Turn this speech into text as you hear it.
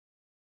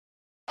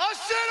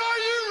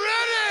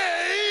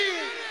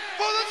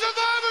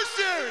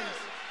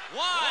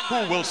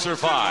who will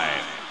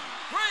survive?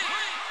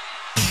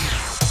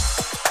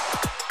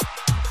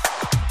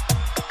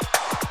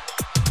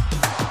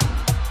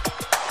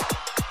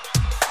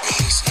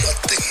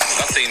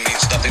 Nothing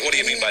means nothing. What do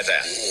you mean by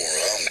that?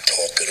 I'm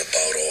talking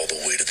about all the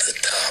way to the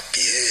top,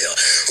 yeah.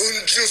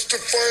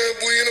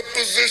 Unjustifiably in a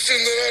position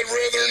that I'd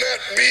rather not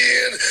be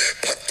in,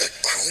 but the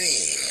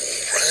cream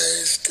will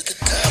rise to the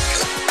top.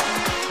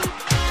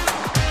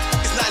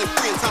 It's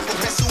 93 time for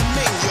Wrestlemania.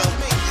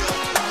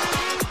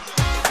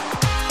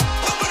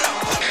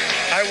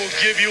 I will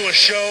give you a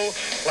show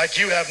like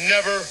you have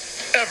never,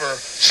 ever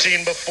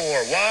seen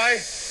before. Why?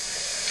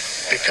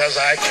 Because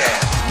I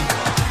can.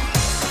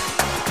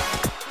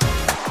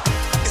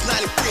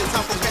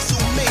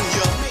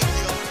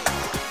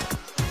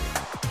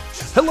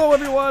 Hello,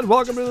 everyone.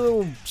 Welcome to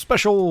the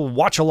special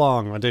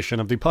watch-along edition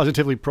of the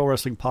Positively Pro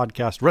Wrestling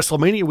Podcast,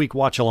 Wrestlemania Week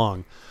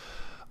Watch-Along.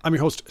 I'm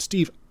your host,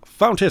 Steve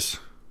Fountas,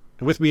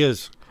 and with me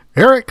is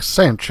Eric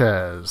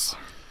Sanchez.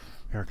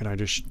 Eric and I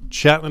just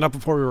chatting it up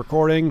before we were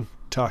recording,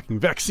 talking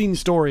vaccine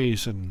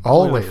stories and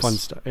always fun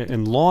stuff,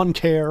 and lawn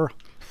care,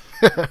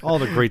 all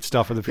the great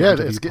stuff of the Yeah,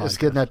 PPW it's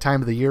getting that time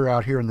of the year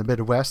out here in the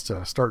Midwest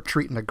to start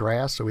treating the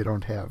grass so we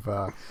don't have,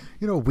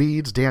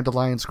 weeds,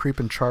 dandelions,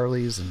 creeping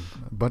Charlies, and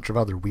a bunch of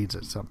other weeds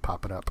that's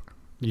popping up.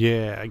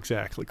 Yeah,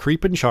 exactly.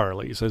 Creeping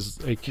Charlies. As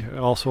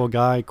also a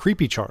guy,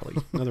 Creepy Charlie,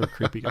 another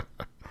creepy guy.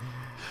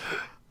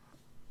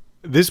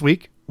 This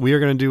week, we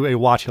are going to do a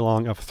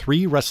watch-along of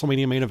 3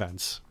 WrestleMania main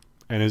events.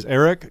 And as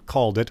Eric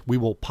called it, we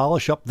will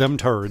polish up them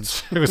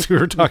turds, as we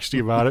were talking to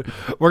you about it.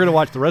 We're going to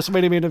watch the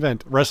WrestleMania main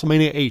event,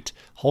 WrestleMania 8,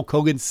 Hulk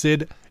Hogan,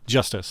 Sid,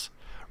 Justice.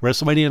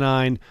 WrestleMania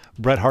 9,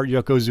 Bret Hart,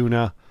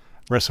 Yokozuna.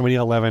 WrestleMania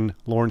 11,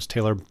 Lawrence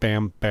Taylor,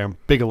 Bam Bam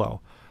Bigelow.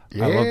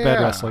 Yeah. I love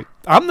bad wrestling.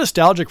 I'm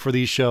nostalgic for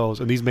these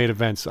shows and these main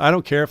events. I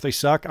don't care if they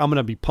suck. I'm going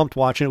to be pumped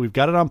watching it. We've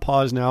got it on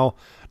pause now.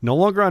 No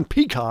longer on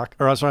Peacock,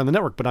 or sorry, on the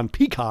network, but on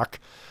Peacock.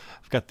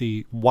 I've got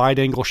the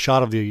wide-angle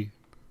shot of the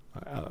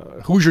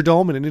Hoosier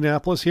Dome in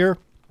Indianapolis here.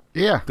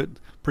 Yeah.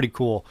 Pretty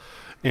cool.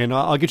 And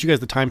I'll get you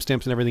guys the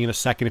timestamps and everything in a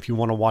second if you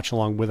want to watch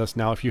along with us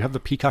now. If you have the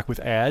Peacock with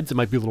ads, it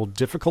might be a little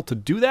difficult to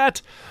do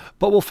that,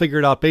 but we'll figure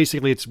it out.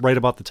 Basically, it's right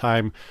about the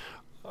time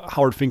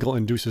Howard Finkel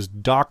induces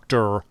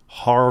Dr.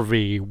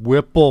 Harvey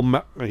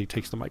Whipple. He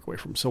takes the mic away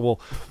from him. So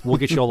we'll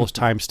get you all those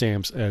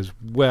timestamps as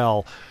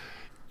well.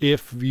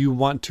 If you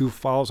want to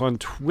follow us on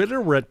Twitter,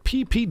 we're at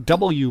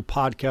PPW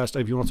Podcast.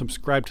 If you want to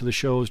subscribe to the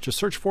shows, just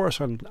search for us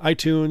on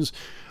iTunes,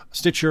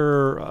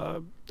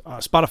 Stitcher,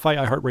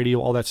 Spotify, iHeartRadio,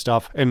 all that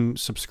stuff, and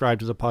subscribe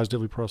to the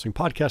Positively Pro Wrestling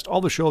Podcast.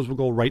 All the shows will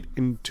go right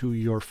into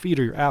your feed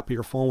or your app or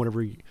your phone,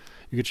 whatever you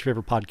get your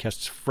favorite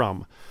podcasts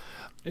from.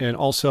 And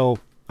also,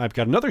 I've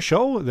got another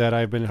show that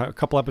I've been a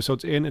couple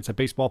episodes in. It's a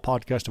baseball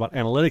podcast about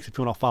analytics. If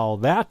you want to follow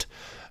that,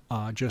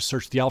 just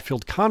search the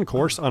Outfield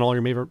Concourse on all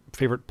your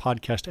favorite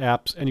podcast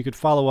apps, and you could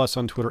follow us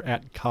on Twitter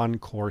at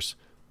Concourse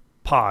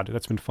Pod.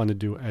 That's been fun to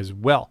do as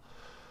well.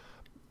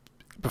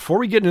 Before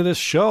we get into this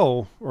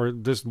show, or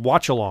this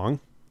watch-along,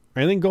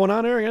 anything going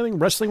on there? Anything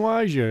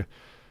wrestling-wise? You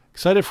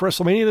excited for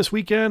WrestleMania this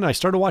weekend? I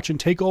started watching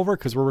TakeOver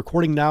because we're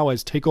recording now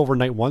as TakeOver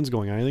Night 1's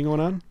going on. Anything going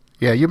on?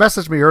 Yeah, you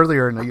messaged me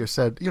earlier and you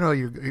said,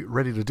 you're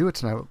ready to do it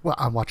tonight. Well,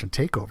 I'm watching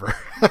TakeOver,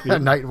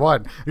 Night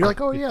 1. And you're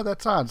like, oh, yeah,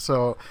 that's on.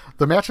 So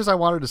the matches I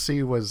wanted to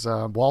see was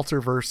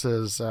Walter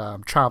versus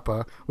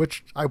Ciampa,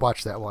 which I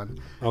watched that one.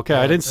 Okay,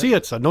 I didn't see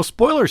it, so no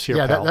spoilers here,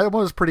 yeah, pal. that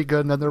one was pretty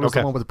good. And then there was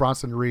the one with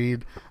Bronson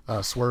Reed,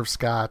 Swerve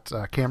Scott,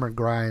 Cameron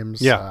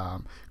Grimes,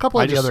 a couple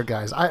of the other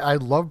guys. I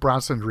love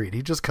Bronson Reed.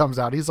 He just comes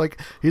out. He's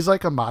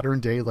like a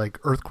modern-day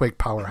Earthquake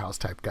powerhouse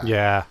type guy.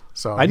 Yeah.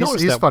 So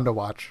he's fun to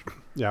watch.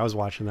 Yeah, I was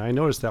watching that. I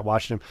noticed that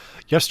watching him.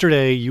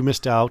 Yesterday, you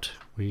missed out.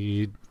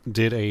 We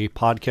did a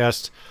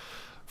podcast,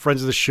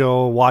 friends of the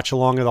show, watch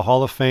along of the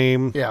Hall of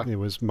Fame. Yeah. It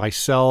was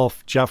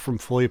myself, Jeff from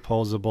Fully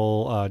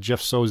Posable,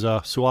 Jeff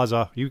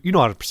Suaza. You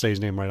know how to say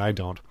his name right. I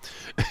don't.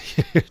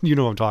 You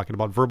know what I'm talking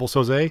about. Verbal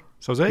Soze?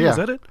 Soze? Yeah. Is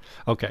that it?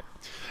 Okay.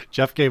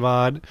 Jeff came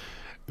on.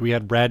 We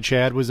had Brad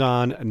Chad was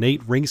on.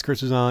 Nate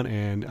Ringskirts was on.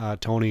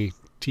 And Tony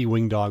T.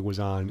 Wingdog was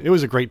on. It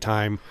was a great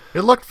time.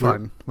 It looked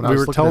fun when I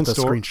was looking at the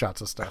telling screenshots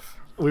of stuff.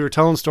 We were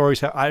telling stories,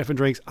 how I have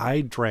drinks.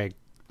 I drank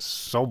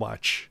so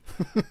much.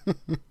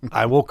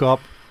 I woke up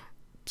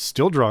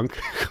still drunk.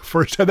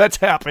 First time that's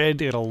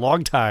happened in a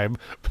long time,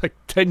 like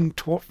 10,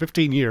 12,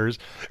 15 years,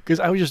 because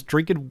I was just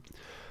drinking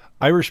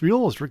Irish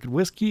mules, drinking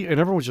whiskey, and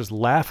everyone was just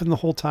laughing the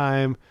whole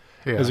time.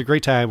 Yeah. It was a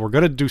great time. We're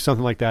going to do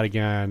something like that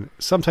again.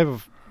 Some type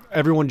of,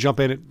 everyone jump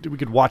in. We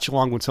could watch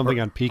along with something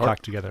on Peacock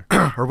together.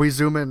 Are we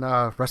zooming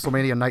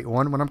WrestleMania Night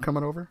 1 when I'm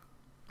coming over?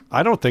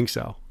 I don't think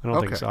so. I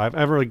don't think so. I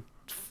haven't really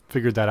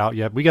figured that out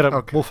yet.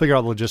 We'll figure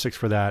out the logistics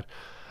for that.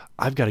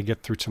 I've got to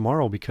get through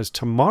tomorrow because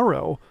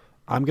tomorrow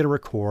I'm going to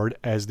record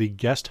as the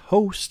guest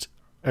host,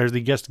 or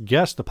the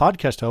the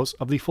podcast host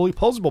of the Fully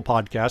Posable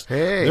podcast.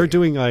 Hey. They're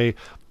doing a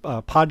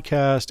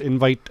podcast,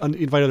 invite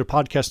other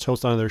podcast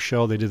hosts on their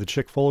show. They did the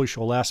Chick Foley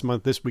show last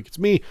month. This week it's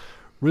me.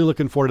 Really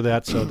looking forward to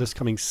that. So this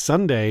coming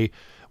Sunday,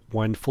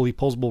 when Fully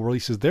Posable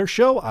releases their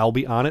show, I'll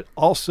be on it.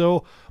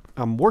 Also,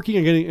 I'm working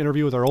on getting an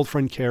interview with our old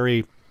friend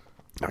Carrie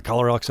a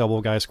Collar Alex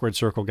Elbow guy, Squared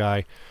Circle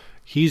guy.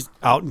 He's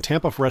out in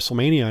Tampa for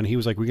WrestleMania, and he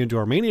was like, we're going to do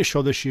our Mania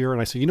show this year.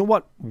 And I said, you know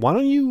what? Why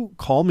don't you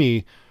call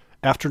me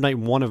after night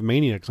 1 of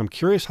Mania? Because I'm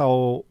curious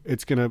how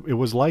it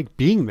was like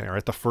being there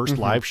at the first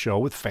live show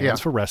with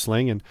fans for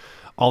wrestling and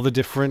all the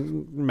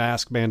different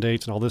mask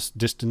mandates and all this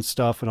distance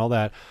stuff and all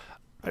that.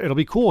 It'll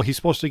be cool. He's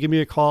supposed to give me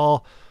a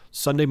call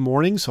Sunday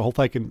morning, so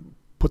hopefully I can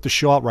put the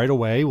show out right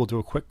away. We'll do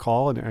a quick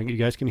call, and you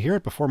guys can hear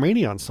it before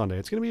Mania on Sunday.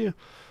 It's going to be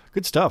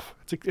good stuff.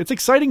 It's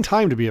exciting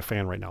time to be a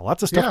fan right now.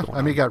 Lots of stuff going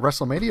on. You got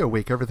WrestleMania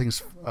week.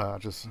 Everything's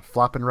just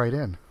flopping right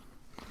in.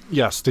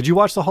 Yes. Did you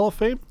watch the Hall of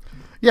Fame?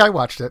 Yeah, I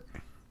watched it.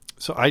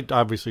 So I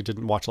obviously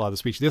didn't watch a lot of the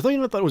speech. The other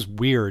thing I thought was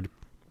weird,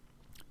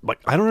 like,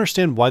 I don't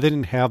understand why they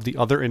didn't have the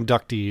other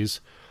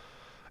inductees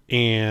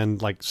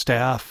and like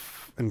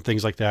staff and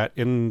things like that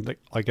in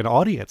like an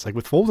audience, like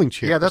with folding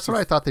chairs. Yeah, that's what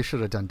I thought they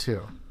should have done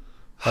too.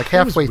 Like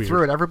halfway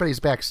through it, everybody's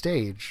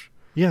backstage.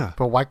 Yeah.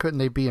 But why couldn't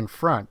they be in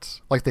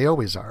front like they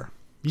always are?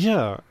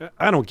 Yeah,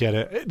 I don't get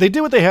it. They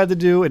did what they had to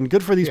do, and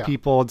good for these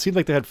people. It seemed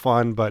like they had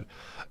fun, but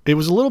it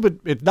was a little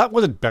bit. That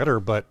wasn't better,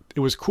 but it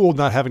was cool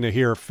not having to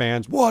hear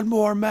fans one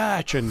more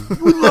match and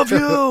we love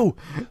you,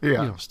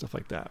 stuff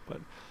like that.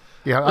 But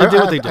yeah,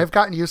 I've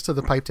gotten used to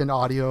the piped in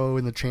audio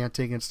and the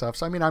chanting and stuff.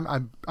 So I mean,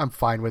 I'm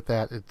fine with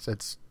that.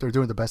 It's they're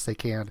doing the best they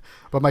can.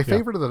 But my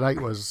favorite of the night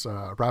was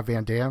Rob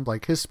Van Dam.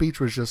 Like his speech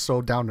was just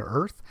so down to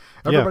earth.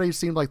 Everybody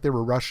seemed like they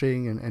were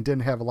rushing and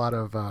didn't have a lot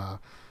of.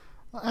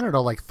 I don't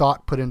know, like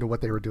thought put into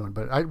what they were doing,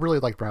 but I really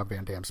liked Rob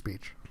Van Dam's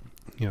speech.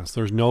 Yes,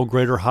 there's no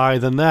greater high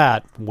than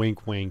that.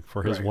 Wink, wink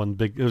for his it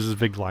was his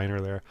big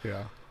liner there.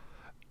 Yeah.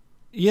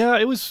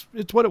 Yeah,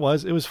 it's what it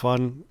was. It was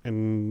fun,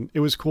 and it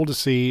was cool to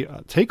see.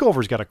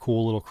 Takeover's got a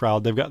cool little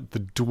crowd. They've got the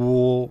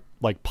dual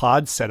like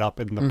pod set up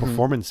in the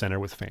performance center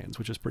with fans,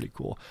 which is pretty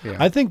cool. Yeah.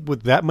 I think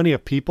with that many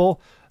of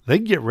people, they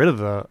can get rid of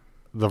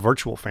the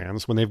virtual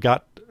fans when they've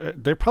got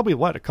they're probably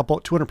a couple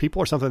 200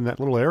 people or something in that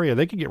little area.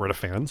 They could get rid of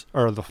fans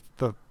or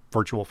the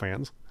virtual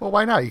fans. Well,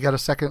 why not? You got a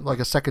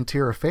second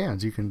tier of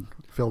fans you can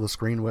fill the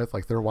screen with,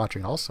 like they're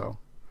watching also.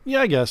 Yeah,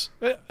 I guess.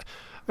 I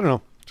don't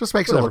know. Just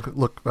makes it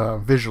look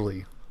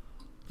visually.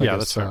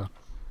 That's fair.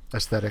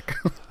 Aesthetic.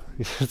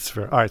 That's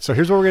fair. All right, so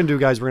here's what we're gonna do,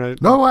 guys.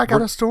 I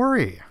got a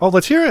story. Oh,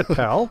 let's hear it,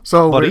 pal.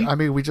 So,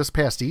 buddy. We just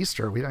passed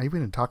Easter. We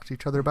didn't talk to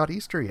each other about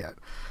Easter yet.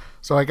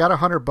 So I got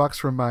 $100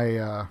 from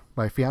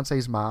my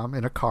fiance's mom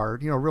in a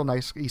card. Real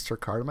nice Easter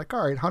card. I'm like,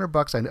 all right,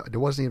 $100. I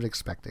wasn't even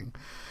expecting.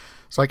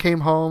 So I came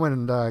home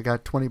and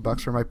got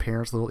 $20 from my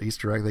parents, a little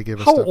Easter egg they gave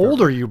us. How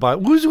old are you,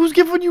 bud? Who's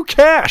giving you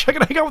cash? I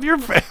gotta hang out with your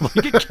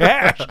family. Get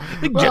cash.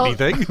 They get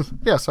anything.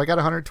 Yeah, so I got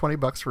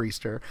 $120 for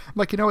Easter. I'm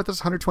like, you know what? This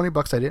is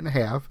 $120 I didn't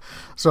have.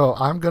 So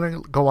I'm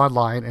gonna go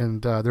online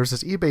and there's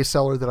this eBay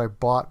seller that I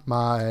bought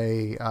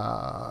my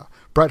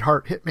Bret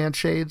Hart Hitman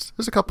shades. This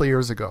was a couple of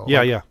years ago.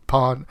 Yeah, yeah.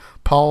 Paul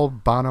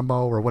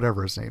Bonamo or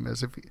whatever his name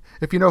is.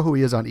 If you know who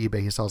he is on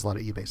eBay, he sells a lot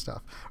of eBay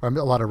stuff, or a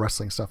lot of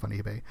wrestling stuff on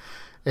eBay.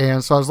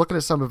 And so I was looking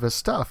at some of his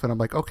stuff, and I'm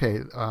like, okay,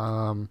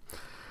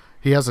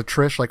 he has a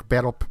Trish, like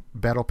battle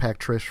pack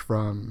Trish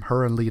from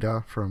her and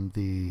Lita from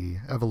the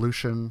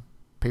Evolution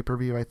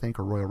pay-per-view, I think,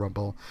 or Royal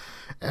Rumble.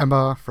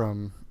 Emma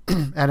from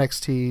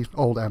NXT,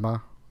 old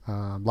Emma.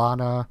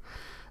 Lana,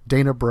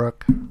 Dana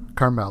Brooke,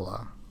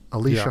 Carmella,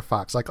 Alicia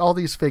Fox, like all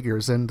these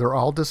figures, and they're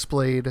all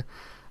displayed.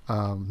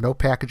 No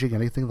packaging,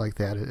 anything like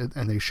that,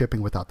 and they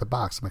shipping without the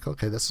box. I'm like,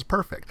 okay, this is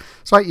perfect.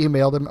 So I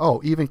emailed him.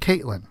 Oh, even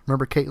Caitlin.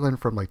 Remember Caitlin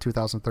from like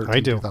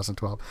 2013,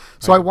 2012?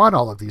 So I want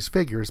all of these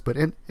figures, but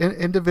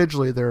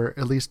individually they're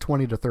at least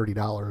 $20 to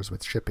 $30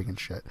 with shipping and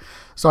shit.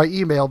 So I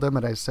emailed him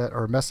and I said,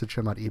 or messaged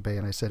him on eBay,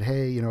 and I said,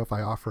 hey, if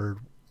I offered,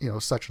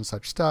 such and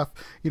such stuff,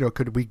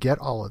 could we get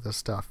all of this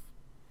stuff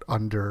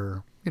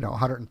under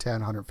 $110,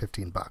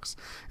 $115.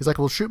 He's like,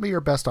 well, shoot me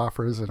your best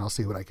offers and I'll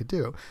see what I could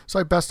do. So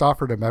I best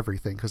offered him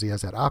everything because he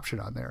has that option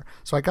on there.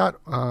 So I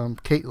got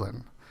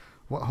Caitlin.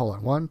 Well, hold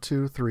on. 1,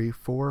 2, 3,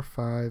 4,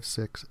 5,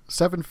 6,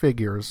 7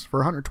 figures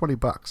for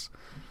 $120.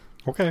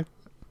 Okay.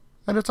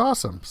 And it's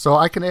awesome. So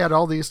I can add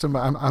all these to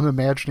my, I'm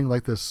imagining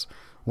like this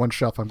one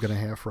shelf I'm going to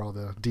have for all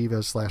the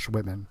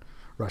divas/women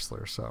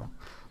wrestlers. So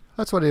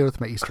that's what I did with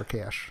my Easter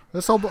cash.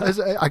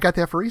 I got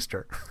that for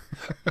Easter.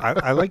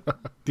 I like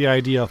the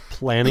idea of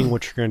planning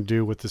what you're going to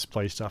do with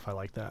display stuff. I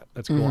like that.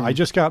 That's cool. Mm-hmm. I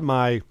just got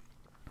my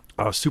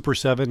Super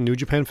 7 New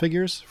Japan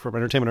figures from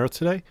Entertainment Earth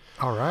today.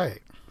 All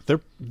right.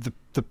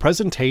 The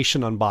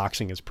presentation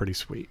unboxing is pretty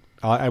sweet.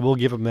 I will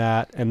give them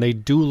that. And they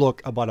do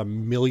look about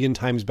 1,000,000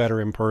 times better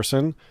in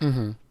person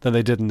than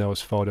they did in those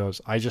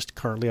photos. I just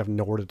currently have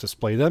nowhere to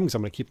display them because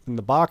I'm going to keep them in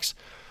the box.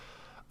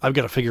 I've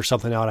got to figure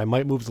something out. I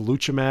might move the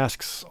Lucha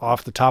masks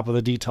off the top of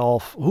the detail.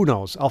 Who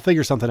knows? I'll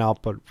figure something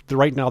out. But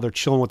right now they're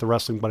chilling with the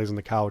wrestling buddies on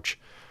the couch.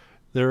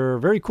 They're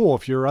very cool.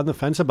 If you're on the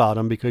fence about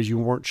them because you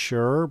weren't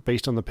sure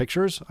based on the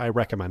pictures, I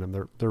recommend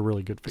them. They're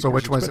really good figures. So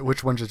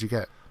which ones did you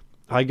get?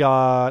 I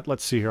got,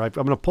 let's see here. I'm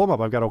going to pull them up.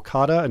 I've got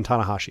Okada and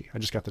Tanahashi. I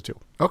just got the 2.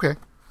 Okay.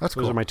 That's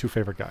cool. Those are my 2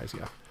 favorite guys,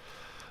 yeah.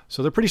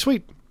 So they're pretty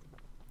sweet.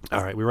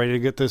 All right, we ready to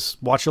get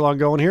this watch along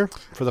going here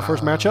for the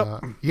first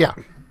matchup? Yeah.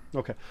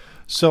 Okay.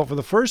 So for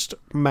the first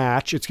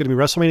match, it's going to be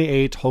WrestleMania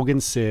 8,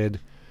 Hogan Sid.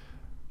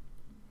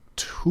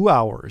 2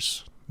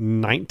 hours,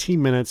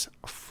 19 minutes,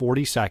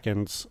 40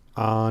 seconds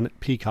on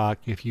Peacock.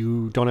 If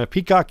you don't have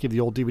Peacock, you have the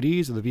old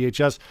DVDs or the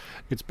VHS.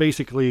 It's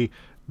basically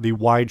the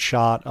wide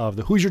shot of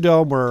the Hoosier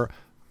Dome where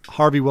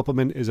Harvey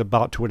Whippleman is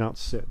about to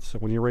announce Sid. So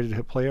when you're ready to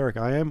hit play, Eric,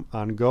 I am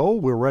on go.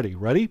 We're ready.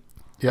 Ready?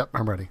 Yep,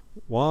 I'm ready.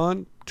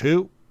 1,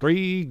 2,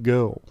 3,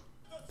 go.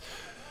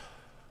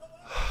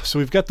 So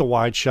we've got the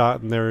wide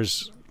shot, and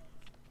there's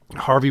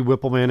Harvey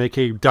Whippleman,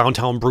 a.k.a.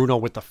 Downtown Bruno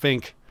with the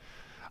Fink.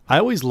 I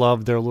always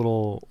loved their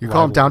little... You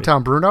call him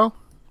Downtown Bruno?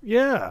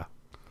 Yeah.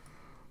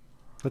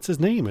 That's his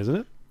name, isn't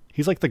it?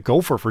 He's like the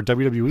gopher for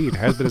WWE and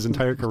has been his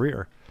entire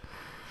career.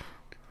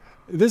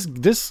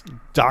 This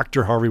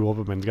Dr. Harvey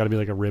Whippleman's got to be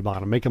like a rib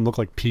on him. Make him look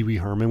like Pee Wee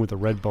Herman with a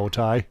red bow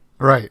tie.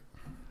 Right.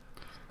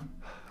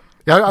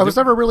 Yeah, I was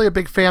never really a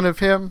big fan of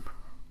him.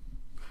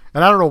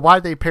 And I don't know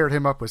why they paired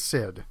him up with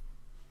Sid.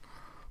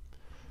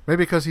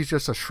 Maybe because he's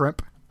just a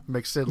shrimp.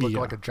 Makes Sid look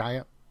like a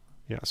giant.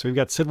 Yeah, so we've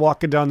got Sid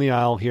walking down the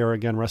aisle here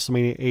again,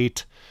 WrestleMania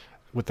 8,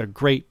 with a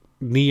great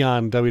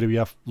neon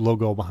WWF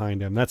logo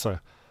behind him. That's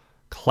a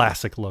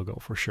classic logo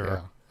for sure.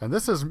 Yeah. And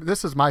this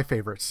is my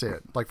favorite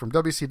Sid. Like from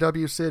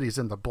WCW Sid, he's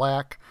in the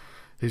black.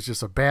 He's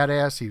just a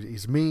badass.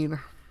 He's mean.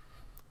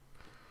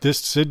 This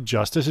Sid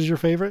Justice is your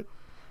favorite?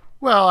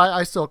 Well,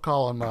 I still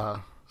call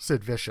him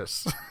Sid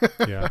Vicious.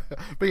 Yeah.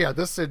 But yeah,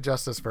 this Sid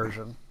Justice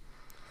version.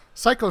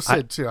 Psycho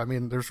Sid, too. I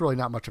mean, there's really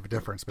not much of a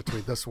difference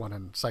between this one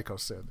and Psycho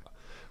Sid.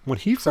 When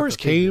he first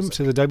came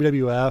to the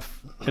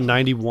WWF in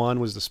 91,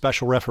 was the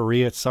special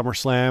referee at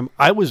SummerSlam,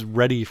 I was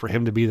ready for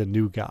him to be the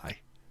new guy.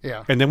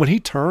 Yeah. And then when he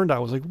turned, I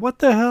was like, what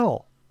the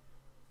hell?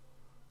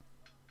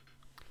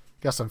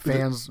 Got some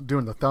fans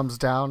doing the thumbs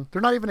down.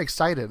 They're not even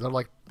excited.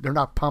 They're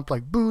not pumped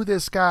like, boo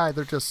this guy.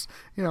 They're just,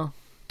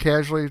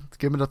 casually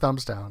giving the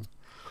thumbs down.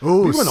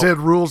 Oh, Sid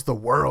rules the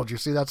world. You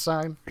see that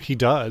sign? He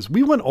does.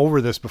 We went over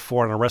this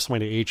before on a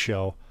WrestleMania 8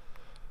 show.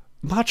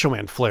 Macho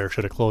Man Flair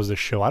should have closed this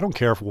show. I don't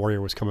care if Warrior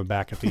was coming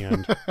back at the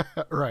end.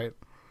 Right.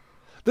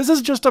 This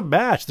is just a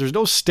match. There's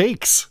no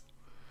stakes.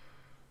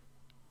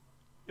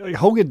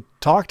 Hogan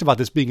talked about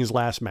this being his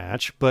last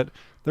match, but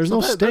there's no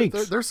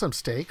stakes. There's some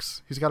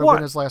stakes. He's got to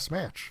win his last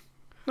match.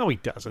 No, he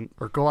doesn't.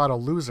 Or go out a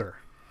loser.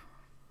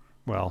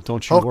 Well,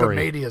 don't you worry.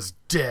 Hulkamania's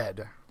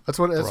dead. That's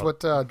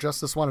what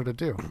Justice wanted to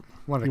do.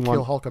 Wanted to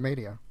kill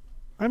Hulkamania.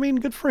 I mean,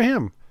 good for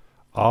him.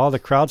 Oh, the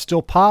crowd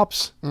still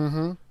pops.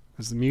 Mm-hmm.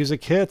 As the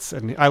music hits,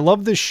 and I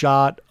love this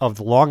shot of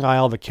the long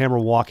aisle, the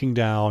camera walking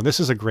down. This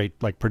is a great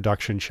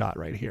production shot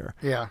right here.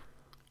 Yeah.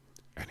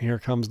 And here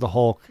comes the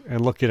Hulk,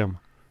 and look at him.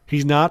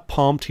 He's not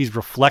pumped. He's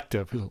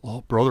reflective. He's like,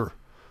 oh, brother,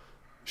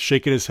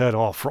 shaking his head.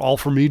 Oh, all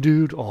for me,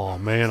 dude. Oh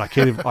man, I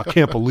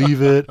can't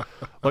believe it.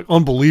 Like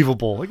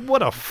unbelievable. Like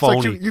what a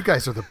phony. Like you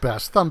guys are the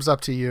best. Thumbs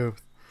up to you.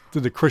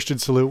 Did the Christian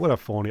salute. What a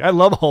phony. I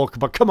love Hulk,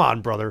 but come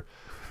on, brother.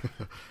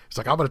 He's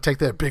like, I'm going to take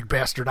that big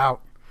bastard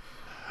out.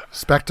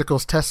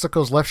 Spectacles,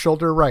 testicles, left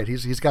shoulder, right.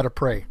 He's got to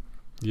pray.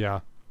 Yeah.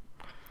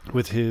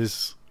 With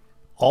his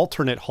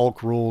alternate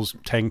Hulk Rules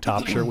tank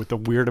top shirt with the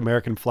weird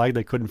American flag,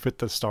 they couldn't fit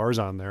the stars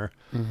on there.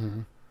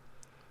 Mm-hmm.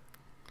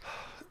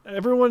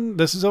 Everyone,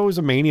 this is always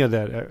a mania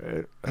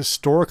that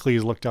historically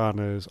is looked on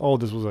as, oh,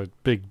 this was a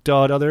big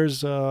dud. Oh,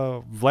 there's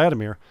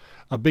Vladimir,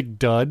 a big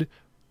dud.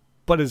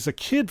 But as a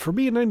kid, for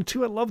me in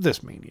 92, I love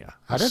this mania.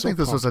 I didn't think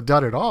this was a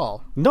dud at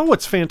all. No,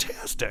 it's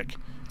fantastic.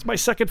 It's my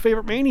second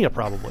favorite mania,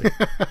 probably.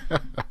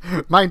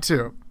 Mine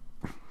too.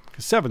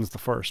 Because 7's the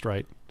first,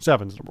 right?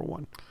 7's number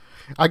 1.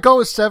 I go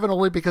with 7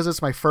 only because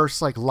it's my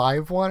first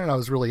live one, and I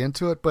was really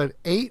into it. But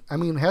 8, I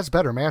mean, has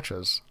better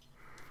matches.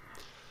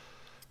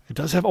 It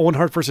does have Owen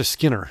Hart versus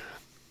Skinner.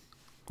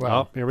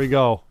 Well, here we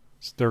go.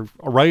 They're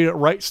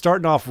right,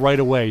 starting off right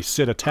away.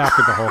 Sid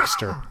attacking the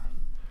Hulkster.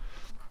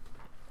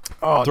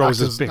 Oh, throws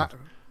his big.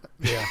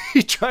 Yeah,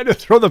 he tried to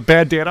throw the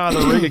bandana on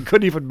the ring and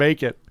couldn't even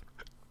make it.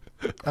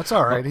 That's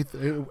all right.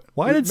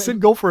 Why did Sid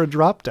go for a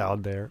drop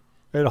down there?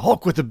 And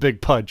Hulk with a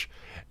big punch.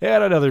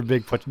 And another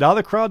big punch. Now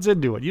the crowd's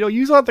into it.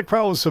 You thought the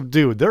crowd was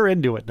subdued. They're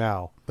into it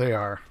now. They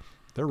are.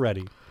 They're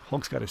ready.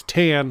 Hulk's got his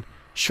tan.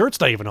 Shirt's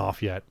not even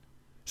off yet.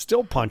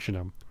 Still punching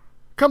him.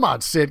 Come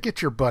on, Sid.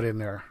 Get your butt in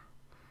there.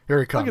 Here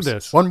he comes. Look at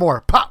this. One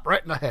more. Pop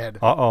right in the head.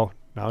 Uh-oh.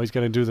 Now he's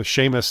going to do the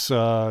Sheamus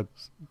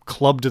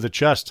club to the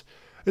chest.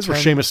 This is where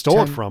Sheamus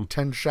stole it from.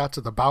 10 shots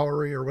of the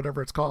Bowery or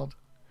whatever it's called.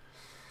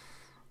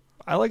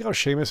 I like how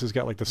Sheamus has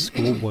got the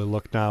schoolboy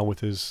look now with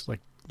his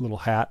little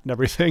hat and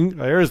everything.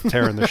 There's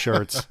tearing the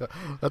shirts.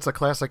 That's a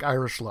classic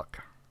Irish look.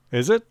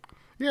 Is it?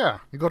 Yeah.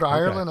 You go to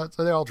Ireland,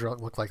 they all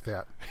look like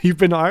that. You've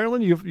been to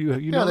Ireland? You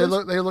yeah,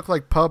 know they look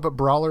like pub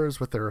brawlers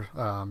with their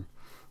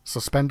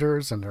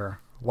suspenders and their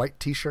white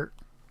T-shirt.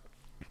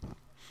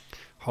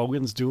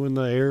 Hogan's doing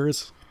the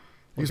airs.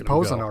 He's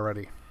posing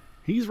already.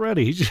 He's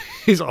ready.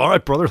 He's all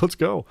right, brother. Let's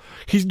go.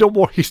 He's no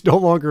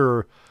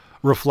longer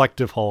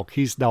reflective Hulk.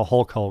 He's now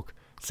Hulk.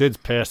 Sid's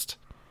pissed.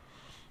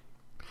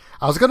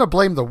 I was going to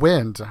blame the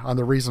wind on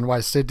the reason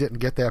why Sid didn't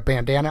get that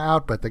bandana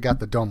out, but they got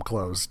the dome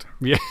closed.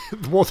 Yeah.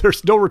 Well,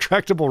 there's no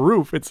retractable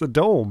roof. It's the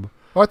dome.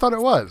 Oh, I thought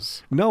it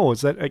was. No,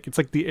 it's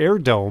like the Air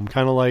Dome,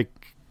 kind of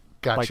like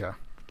Gotcha.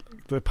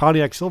 the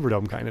Pontiac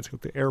Silverdome kind. It's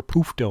like the Air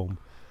Poof Dome.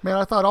 Man,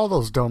 I thought all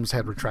those domes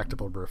had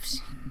retractable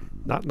roofs.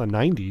 Not in the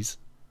 90s.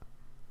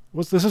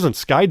 This isn't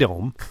Sky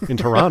Dome in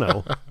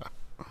Toronto.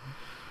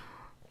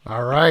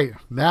 All right.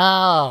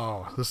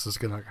 Now,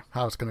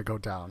 how it's going to go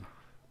down.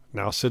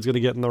 Now Sid's going to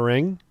get in the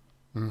ring.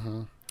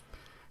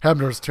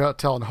 Hebner's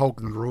telling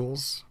Hogan the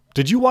rules.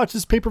 Did you watch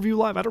this pay-per-view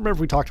live? I don't remember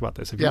if we talked about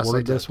this. Have you Yes, ordered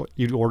I did. this?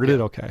 You ordered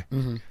it? Okay.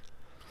 Mm-hmm.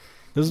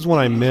 This is one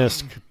I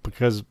missed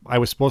because I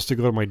was supposed to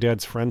go to my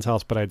dad's friend's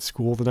house, but I had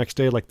school the next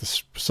day. Like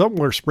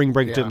somewhere spring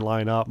break didn't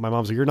line up. My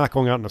mom's like, "You're not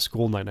going out on a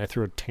school night." And I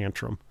threw a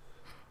tantrum.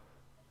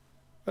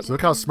 So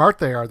look how smart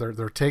they are.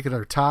 They're taking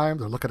their time.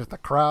 They're looking at the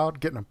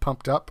crowd, getting them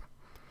pumped up.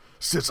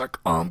 Sid's like,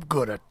 "I'm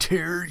gonna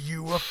tear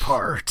you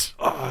apart."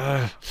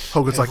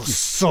 Hogan's like,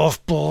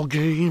 softball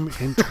game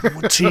in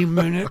 20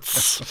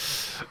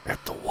 minutes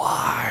at the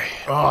Y.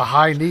 "Oh,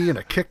 high knee and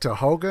a kick to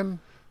Hogan."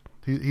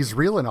 He's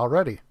reeling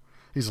already.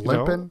 He's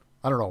limping.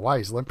 I don't know why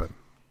he's limping.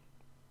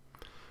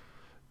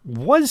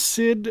 Was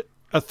Sid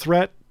a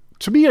threat?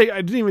 To me,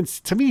 I didn't even.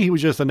 To me, he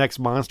was just the next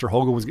monster.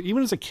 Hogan was.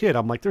 Even as a kid,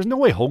 I'm like, "There's no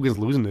way Hogan's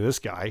losing to this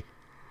guy."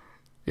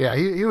 Yeah,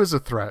 he was a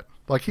threat.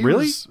 Like he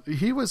was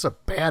a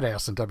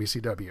badass in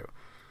WCW.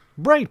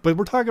 Right, but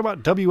we're talking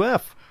about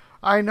WF.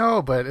 I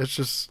know, but it's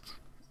just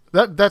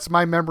that's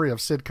my memory of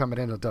Sid coming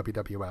into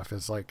WWF.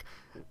 Is like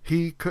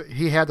he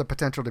had the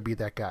potential to be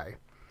that guy.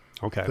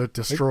 Okay. That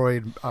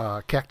destroyed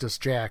Cactus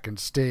Jack and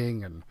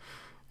Sting and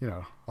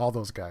all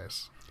those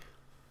guys.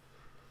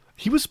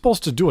 He was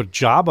supposed to do a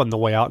job on the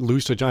way out and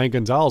lose to Giant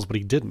Gonzalez, but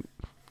he didn't.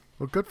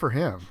 Well, good for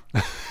him.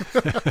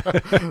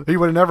 He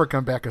would have never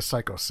come back as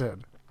Psycho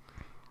Sid.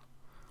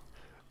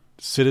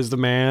 Sid is the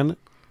man.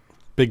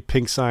 Big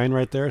pink sign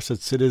right there said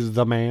Sid is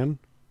the man.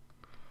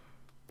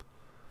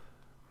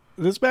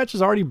 This match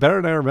is already better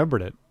than I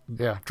remembered it.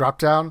 Yeah, drop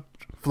down,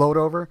 float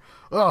over.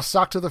 Oh,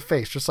 sock to the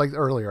face, just like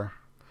earlier.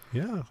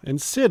 Yeah, and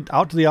Sid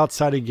out to the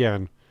outside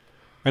again.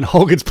 And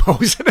Hogan's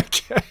posing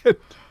again.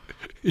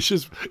 He's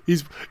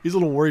a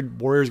little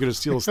worried Warrior's going to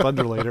steal his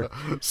thunder later.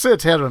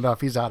 Sid's had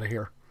enough. He's out of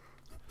here.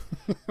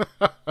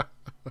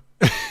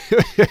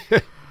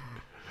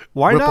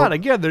 Why not?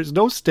 Again, there's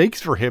no stakes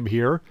for him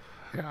here.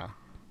 Yeah.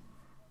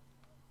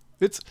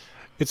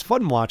 It's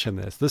fun watching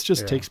this. This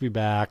just takes me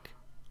back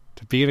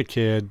to being a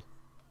kid,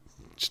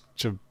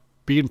 to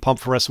being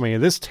pumped for WrestleMania.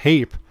 This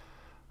tape,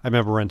 I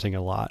remember renting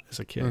a lot as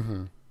a kid.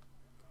 Mm-hmm.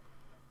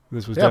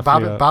 This was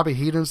definitely Bobby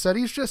Heenan said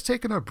he's just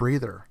taking a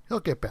breather.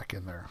 He'll get back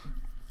in there.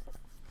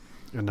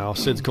 And now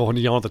Sid's going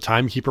to yell at the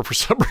timekeeper for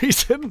some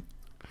reason.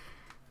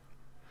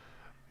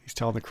 He's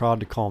telling the crowd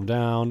to calm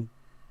down.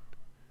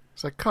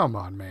 It's like, come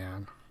on,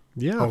 man.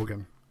 Yeah.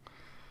 Hogan.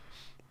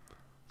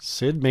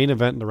 Sid main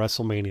event in the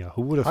WrestleMania.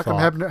 Who would have thought?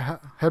 How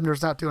come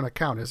Hebner's not doing a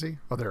count, is he?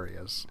 Oh, there he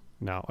is.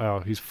 No. Oh,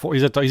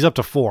 he's up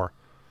to 4.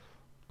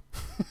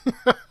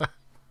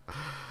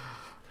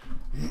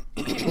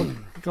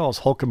 Look at all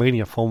those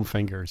Hulkamania foam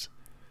fingers.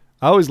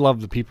 I always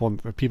love the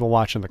people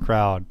watching the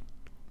crowd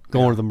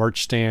going to the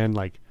merch stand.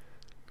 Like,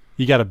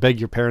 you got to beg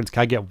your parents,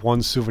 can I get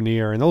one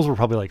souvenir? And those were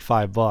probably like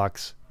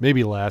 $5,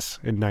 maybe less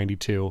in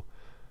 '92.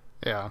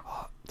 Yeah.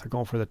 They're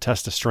going for the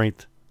test of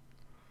strength.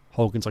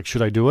 Hogan's like,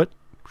 should I do it?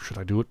 Should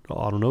I do it?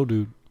 Oh, I don't know,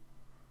 dude.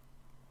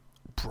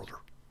 Brother.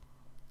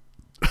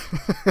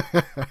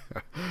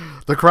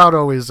 The crowd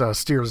always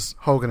steers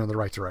Hogan in the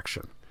right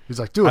direction. He's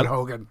like, do it,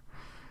 Hogan.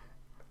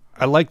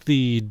 I like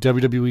the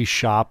WWE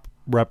shop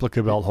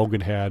replica belt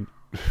Hogan had.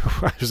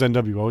 His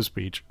NWO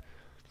speech.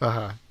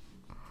 Uh-huh.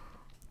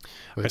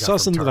 I saw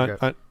something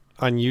on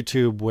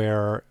YouTube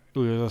where it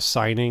was a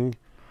signing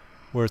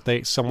where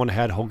someone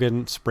had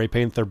Hogan spray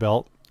paint their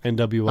belt,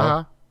 NWO.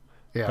 Uh-huh.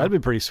 Yeah. That'd be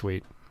pretty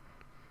sweet.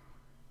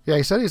 Yeah,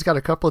 he said he's got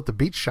a couple at the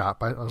beach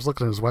shop. I was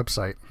looking at his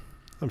website.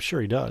 I'm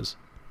sure he does.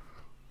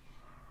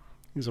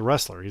 He's a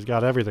wrestler. He's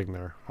got everything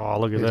there. Oh,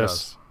 look at this.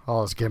 Does.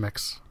 All his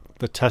gimmicks.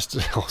 The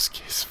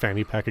his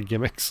fanny pack of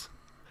gimmicks.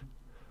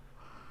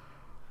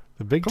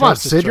 The big Come on,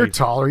 Sid, you're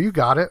taller. You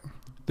got it.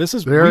 This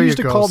is there we used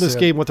to call this Sid.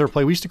 game what they're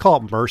playing. We used to call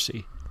it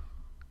Mercy,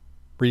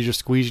 where you just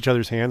squeeze each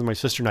other's hands. My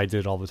sister and I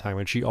did it all the time,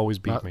 and she always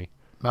beat me.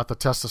 Not the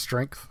test of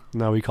strength.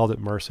 No, we called it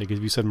Mercy because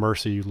if you said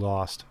Mercy, you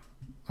lost.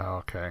 Oh,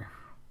 okay.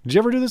 Did you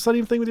ever do this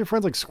same thing with your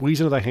friends, like squeeze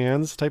into the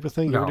hands type of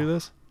thing? You ever do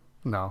this?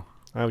 No.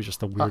 I was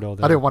just a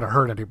weirdo. I didn't want to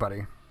hurt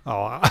anybody.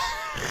 Oh.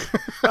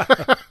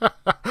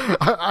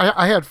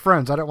 I had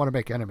friends. I didn't want to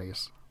make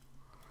enemies.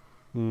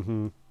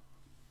 Mm-hmm.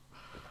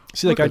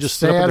 See, the guy just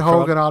stood sad up in the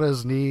Hogan crowd. on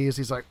his knees.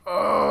 He's like,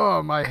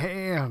 oh, my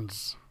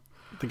hands.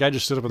 The guy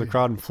just stood up in the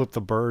crowd and flipped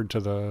the bird to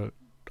the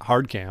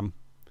hard cam.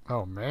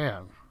 Oh,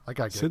 man. I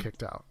got to get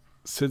kicked out.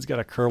 Sid's got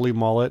a curly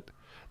mullet.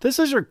 This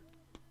is your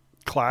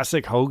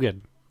classic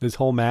Hogan, this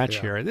whole match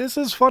here. This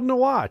is fun to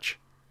watch.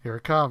 Here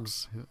it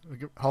comes.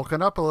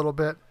 Hulking up a little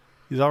bit.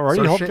 He's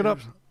already hulking up.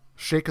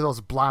 Shake those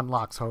blonde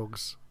locks,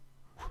 Hogs.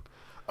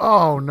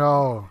 Oh,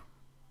 no.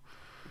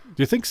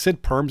 Do you think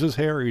Sid perms his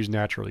hair or he's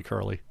naturally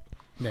curly?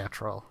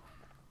 Natural.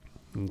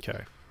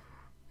 Okay.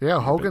 Yeah,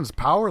 Hogan's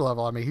power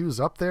level. I mean, he was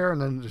up there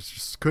and then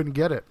just couldn't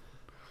get it.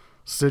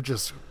 Sid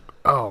just,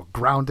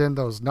 ground in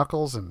those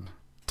knuckles and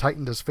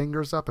tightened his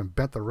fingers up and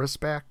bent the wrist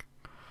back.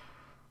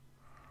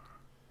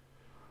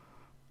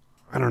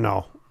 I don't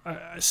know.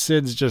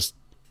 Sid's just...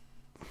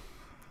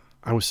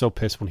 I was so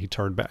pissed when he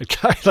turned back.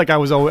 I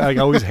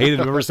always hated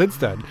him ever since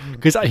then.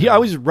 Because I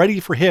was ready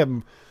for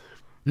him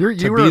You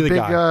were a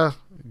big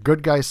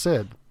good guy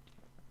Sid.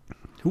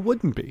 Who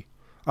wouldn't be?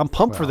 I'm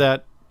pumped for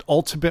that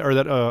ultimate or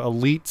that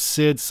elite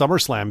Sid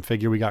SummerSlam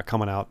figure we got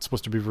coming out. It's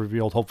supposed to be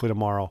revealed hopefully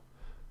tomorrow.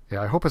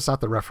 Yeah, I hope it's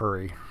not the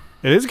referee.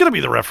 It is going to be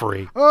the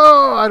referee.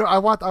 Oh, I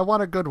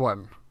want a good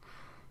one.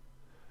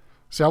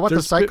 See, I want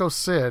the Psycho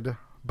Sid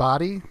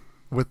body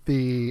with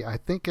I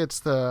think it's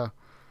the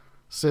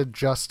Sid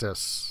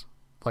Justice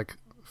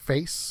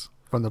face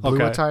from the blue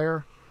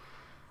attire.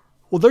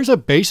 Well, there's a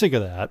basic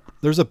of that.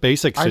 There's a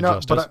basic Sid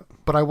Justice.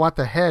 But I want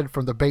the head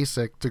from the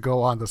basic to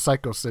go on the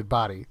Psycho Sid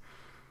body.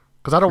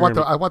 Because I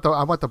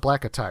want the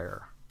black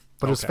attire.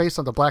 But his face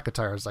on the black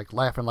attire is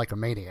laughing like a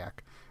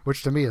maniac,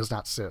 which to me is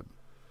not Sid.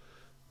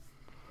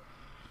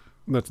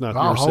 That's not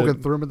your Hogan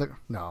Sid. threw him in the...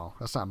 No,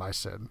 that's not my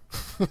Sid.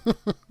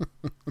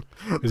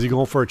 Is he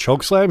going for a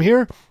choke slam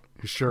here?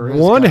 He sure is.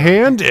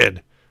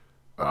 One-handed.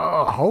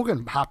 Oh,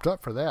 Hogan hopped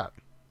up for that.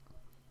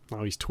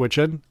 Oh, he's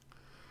twitching.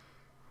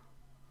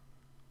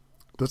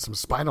 Did some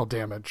spinal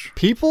damage.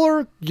 People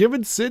are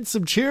giving Sid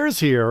some cheers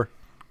here.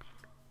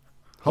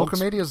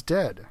 Hulkamania's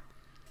dead.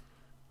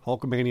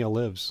 Hulkamania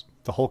lives.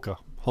 The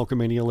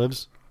Hulkamania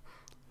lives.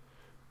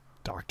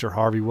 Dr.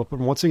 Harvey whooping.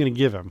 What's he going to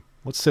give him?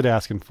 What's Sid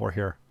asking for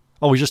here?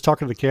 Oh, he's just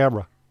talking to the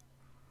camera.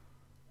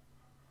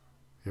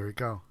 Here we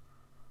go.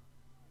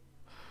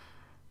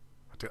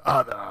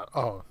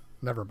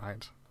 Never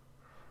mind.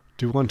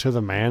 Do unto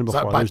the man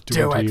before others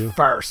do unto you.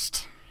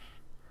 First.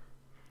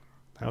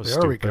 That was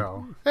there stupid. We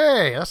go.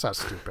 Hey, that's not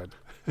stupid.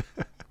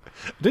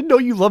 Didn't know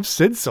you loved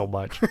Sid so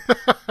much.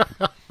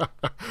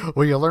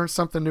 Well, you learn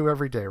something new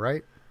every day,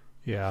 right?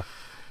 Yeah.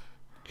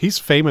 He's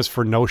famous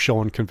for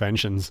no-showing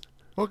conventions.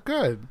 Well,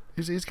 good.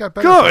 He's got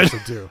better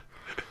things to do.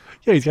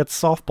 Yeah, he's got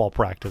softball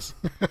practice.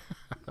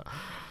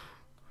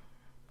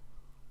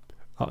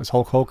 Is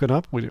Hulk Hogan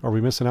up? Are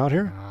we missing out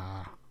here?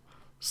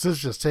 Sid's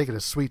just taking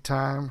his sweet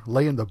time,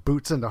 laying the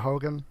boots into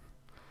Hogan.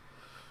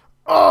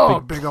 Oh,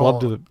 big club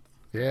old. to the...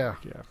 Yeah.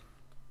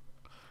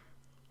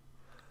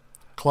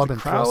 Club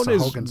and thrust to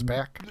Hogan's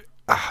back.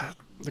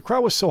 The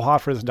crowd was so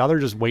hot for this. Now they're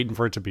just waiting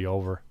for it to be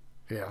over.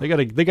 Yeah.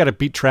 They gotta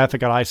beat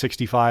traffic on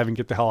I-65 and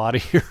get the hell out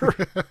of here.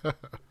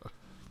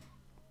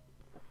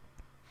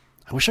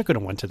 I wish I could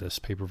have went to this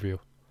pay-per-view.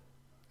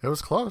 It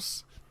was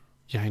close.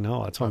 Yeah, I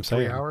know. That's what I'm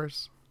saying. 3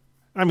 hours.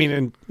 I mean,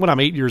 and when I'm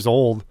 8 years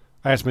old,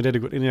 I asked my dad to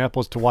go to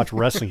Indianapolis to watch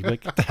wrestling. He'd be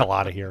like, get the hell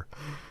out of here.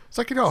 It's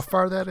like, you know how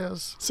far that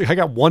is? See, I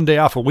got one day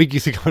off a week. You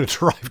think I'm going to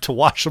drive to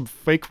watch some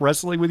fake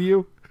wrestling with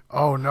you?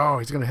 Oh, no.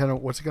 He's going to hit him.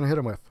 What's he going to hit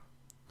him with?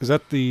 Is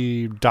that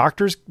the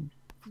doctor's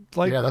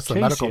Yeah, that's the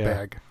medical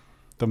bag.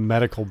 The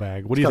medical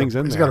bag. What do you think's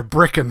in there? He's got a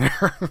brick in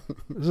there.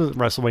 This is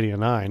WrestleMania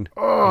 9.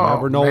 Oh, you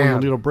never know when man. you'll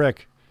need a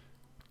brick.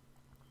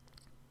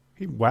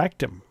 He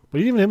whacked him. But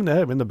he didn't even hit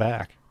him in the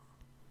back.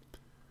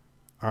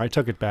 All right, I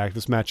took it back.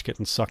 This match is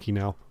getting sucky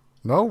now.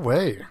 No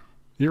way.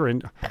 You're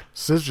in.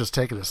 Sid's just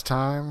taking his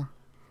time.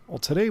 Well,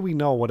 today we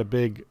know what a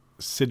big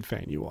Sid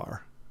fan you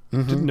are.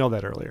 Didn't know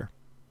that earlier.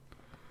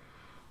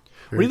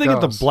 What do you think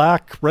of the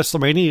black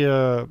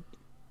WrestleMania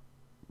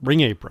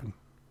ring apron?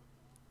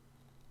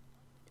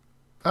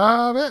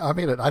 I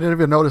mean, I didn't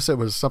even notice it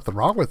was something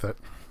wrong with it.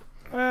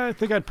 I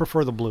think I'd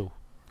prefer the blue.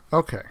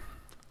 Okay.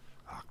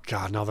 Oh,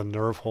 God, now the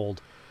nerve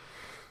hold.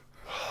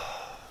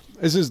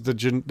 This is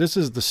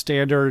the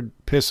standard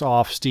piss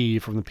off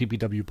Steve from the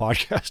PPW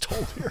podcast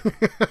hold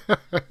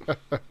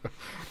here.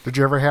 Did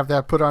you ever have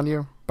that put on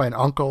you by an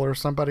uncle or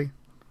somebody?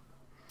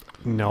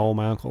 No,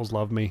 my uncles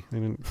love me. They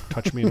didn't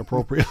touch me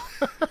inappropriately.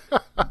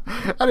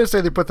 I didn't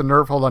say they put the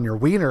nerve hold on your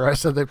wiener. I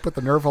said they put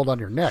the nerve hold on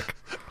your neck.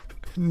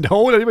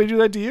 No, did anybody do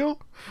that to you?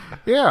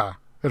 Yeah,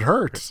 it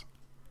hurts.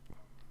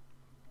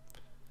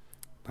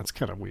 That's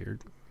kind of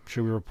weird.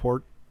 Should we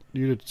report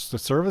you to the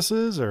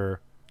services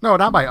or? No,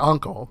 not my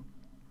uncle.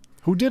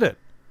 Who did it?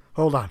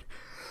 Hold on.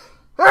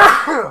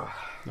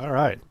 All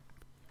right.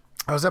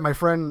 I was at my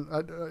friend,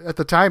 at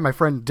the time, my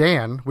friend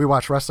Dan, we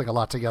watched wrestling a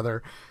lot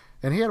together,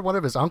 and he had one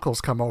of his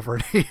uncles come over,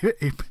 and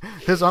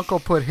his uncle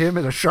put him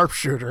in a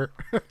sharpshooter.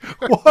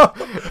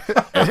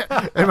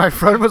 and my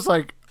friend was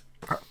like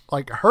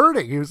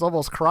hurting. He was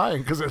almost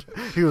crying because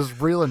he was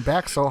reeling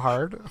back so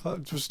hard.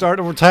 Just start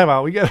over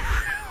timeout. We got.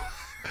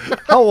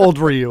 How old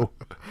were you?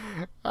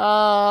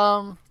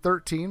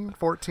 13,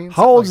 14.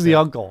 How old's the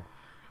uncle?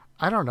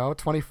 I don't know,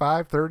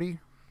 25, 30.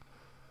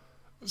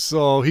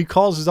 So he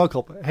calls his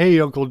uncle. Hey,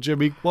 Uncle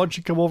Jimmy, why don't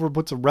you come over and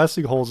put some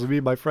wrestling holes in me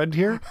and my friend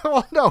here?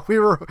 Well, no,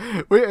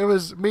 it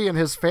was me and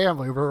his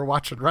family. We were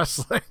watching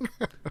wrestling.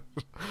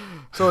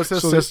 So it's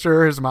his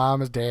sister, his mom,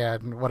 his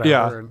dad, and whatever.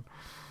 Yeah. And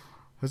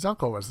his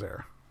uncle was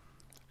there.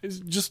 It's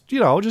just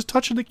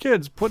touching the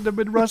kids, putting them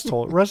in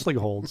wrestling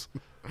holds.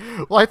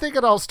 Well, I think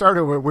it all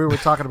started when we were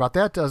talking about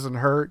that doesn't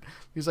hurt.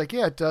 He's like,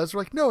 yeah, it does.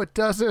 We're like, no, it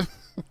doesn't.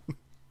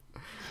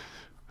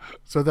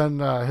 So then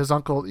his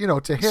uncle,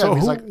 to him, So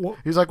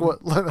he's like,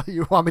 what?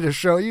 You want me to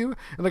show you?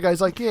 And the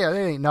guy's like, yeah, it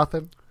ain't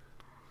nothing.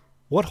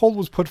 What hold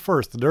was put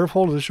first, the Nerf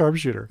hold or the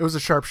sharpshooter? It was a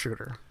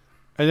sharpshooter.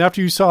 And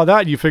after you saw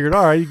that, you figured,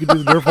 all right, you can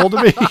do the Nerf hold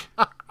to me.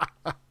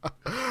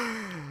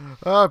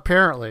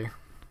 Apparently.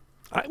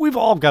 We've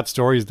all got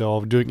stories, though,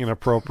 of doing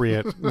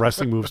inappropriate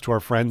wrestling moves to our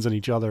friends and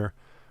each other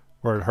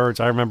where it hurts.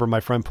 I remember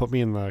my friend put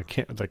me in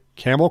the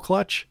camel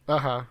clutch.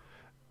 Uh-huh.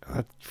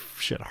 That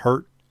shit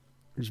hurt.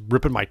 He was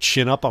ripping my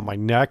chin up on my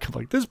neck. I'm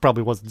like, this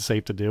probably wasn't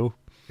safe to do.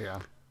 Yeah.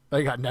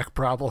 They got neck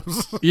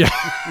problems. Yeah.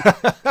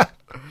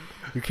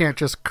 You can't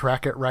just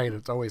crack it right.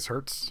 It always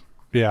hurts.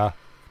 Yeah.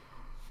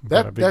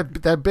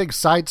 That big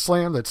side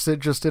slam that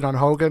Sid just did on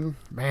Hogan,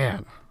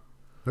 man,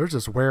 they're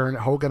just wearing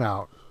Hogan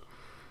out.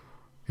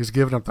 He's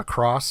giving up the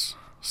cross,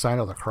 sign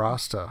of the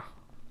cross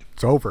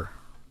it's over.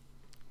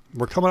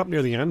 We're coming up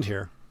near the end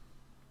here.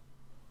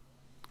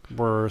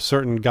 Where a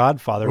certain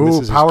Godfather Ooh, misses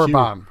his power cue.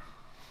 bomb.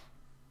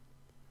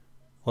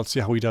 Let's see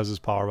how he does his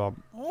power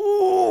bomb.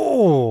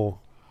 Oh,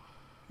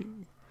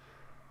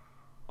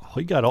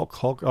 he got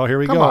Hulk. Oh, here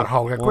we go. Come on,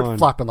 Hogan. Quit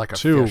flopping like a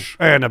two, fish.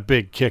 and a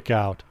big kick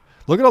out.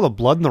 Look at all the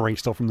blood in the ring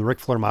still from the Ric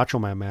Flair Macho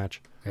Man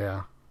match.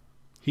 Yeah.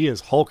 He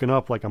is hulking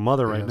up like a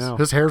mother right Yes. now.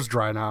 His hair's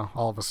dry now,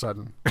 all of a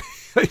sudden.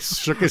 He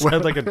shook his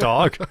head like a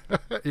dog.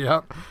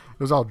 Yep. It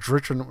was all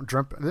drenching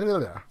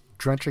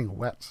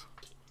wet.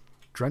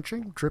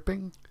 Drenching?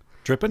 Dripping?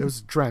 Dripping? It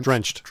was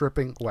drenched.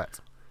 Dripping wet.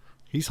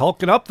 He's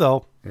hulking up,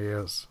 though. He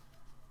is.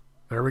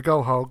 There we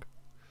go, Hogue.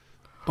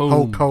 Boom.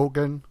 Hulk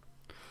Hogan.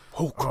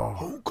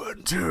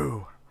 Hogan.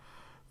 2,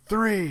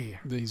 3.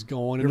 He's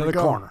going Here into we the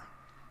go. corner.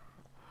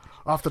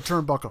 Off the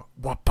turnbuckle.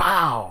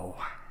 Wow.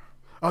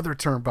 Other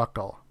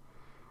turnbuckle.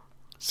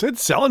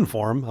 Sid's selling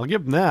for him. I'll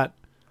give him that.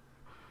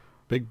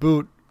 Big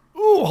boot.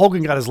 Ooh,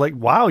 Hogan got his leg.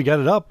 Wow, he got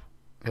it up.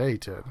 Yeah, he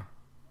did.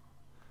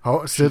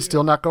 Oh, Sid's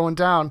still not going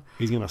down.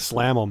 He's going to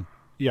slam him.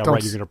 Yeah, Don't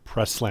right. You're going to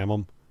press slam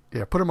him.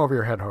 Yeah, put him over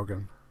your head,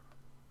 Hogan.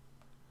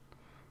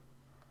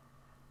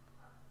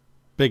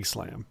 Big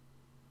slam.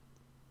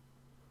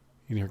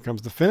 And here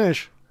comes the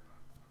finish.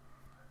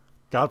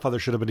 Godfather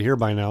should have been here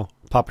by now.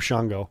 Papa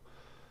Shango.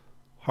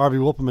 Harvey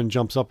Whippleman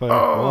jumps up at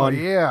 1,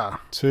 yeah.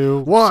 2.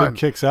 1, Sid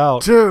kicks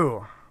out.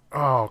 2.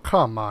 Oh,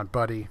 come on,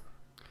 buddy.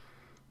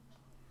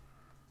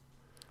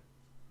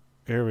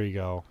 There we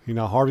go.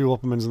 Harvey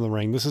Whippleman's in the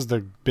ring. This is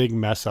the big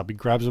mess up. He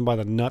grabs him by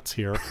the nuts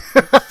here.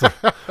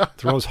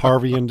 Throws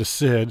Harvey into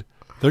Sid.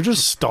 They're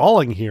just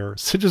stalling here.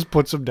 Sid just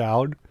puts him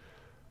down.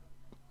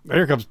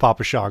 Here comes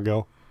Papa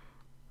Shango.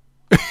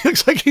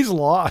 Looks like he's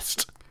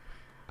lost.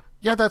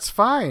 Yeah, that's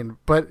fine.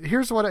 But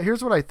here's what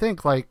I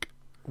think. Like,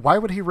 why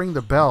would he ring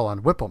the bell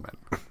on Whippleman?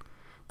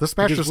 This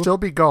match should still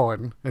be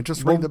going, and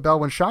just ring the bell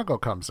when Shango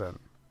comes in.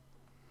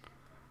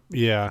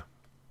 Yeah.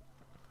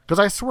 Because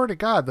I swear to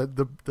God,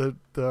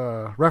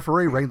 the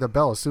referee rang the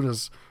bell as soon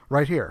as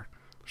right here.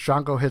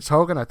 Shango hits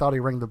Hogan. I thought he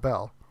rang the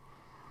bell,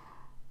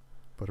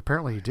 but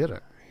apparently he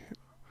didn't.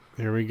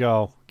 Here we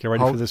go. Get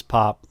ready for this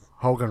pop.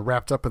 Hogan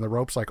wrapped up in the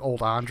ropes like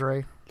old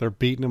Andre. They're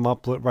beating him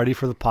up, ready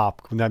for the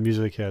pop when that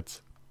music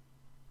hits.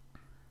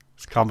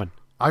 It's coming.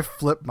 I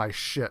flipped my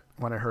shit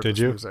when I heard Did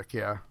this you? music.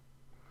 Yeah,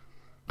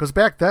 because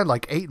back then,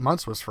 like 8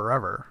 months was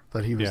forever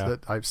that he was. Yeah.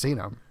 That I've seen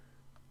him.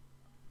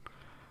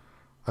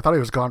 I thought he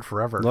was gone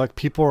forever. Like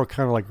people were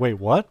kind of like, "Wait,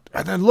 what?"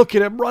 And then look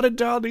at him running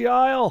down the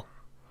aisle.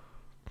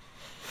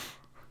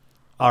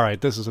 All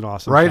right, this is an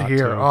awesome right shot,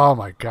 here. too. Oh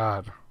my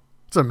God,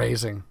 it's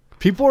amazing.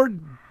 People are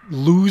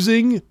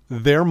losing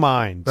their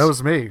minds. That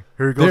was me.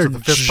 Here he goes with the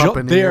fist pump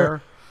in the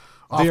air,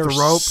 off They the are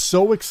rope.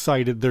 so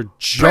excited. They're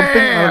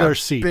jumping out of their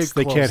seats. Big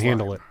They can't clothesline.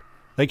 handle it.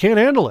 They can't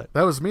handle it.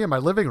 That was me in my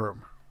living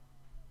room.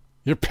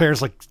 Your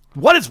parents like,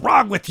 what is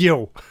wrong with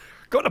you?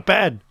 Go to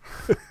bed.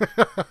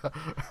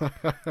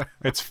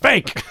 It's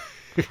fake.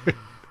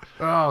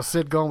 Oh,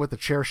 Sid going with the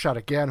chair shot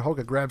again.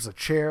 Hogan grabs the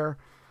chair.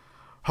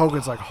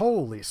 Hogan's like,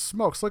 holy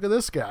smokes, look at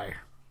this guy.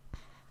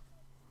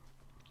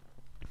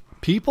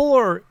 People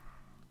are...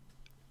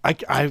 I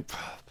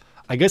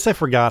guess I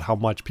forgot how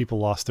much people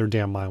lost their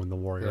damn mind when the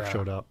Warrior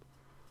showed up.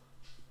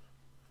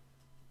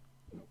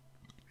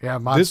 Yeah,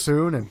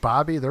 Monsoon and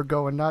Bobby, they're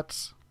going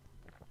nuts.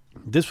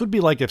 This would be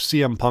like if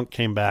CM Punk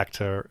came back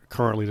to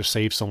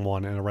save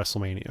someone in a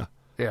WrestleMania.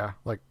 Yeah,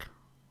 like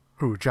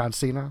who? John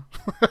Cena?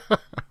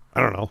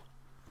 I don't know.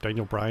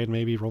 Daniel Bryan,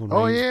 maybe? Roman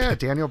Oh, Reigns? yeah,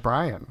 Daniel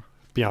Bryan.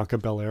 Bianca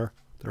Belair.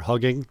 They're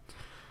hugging.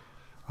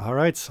 All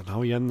right, so now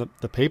we end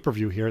the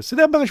pay-per-view here. So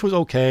that match was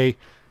okay.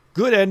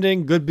 Good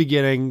ending, good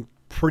beginning,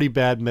 pretty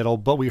bad middle,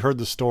 but we heard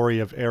the story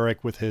of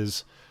Eric with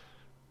his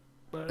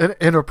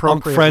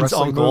Inappropriate friend's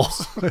wrestling uncle.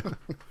 moves.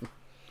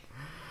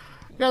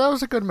 Yeah, that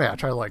was a good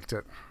match. I liked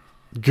it.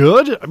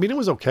 Good? I mean, it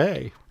was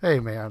okay. Hey,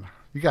 man.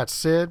 You got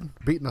Sid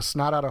beating the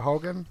snot out of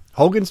Hogan.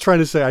 Hogan's trying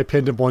to say, I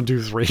pinned him 1,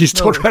 2, 3. He's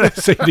still trying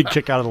to say he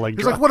kick out of the leg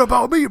He's drop. like, what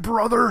about me,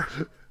 brother?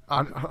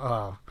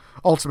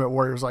 Ultimate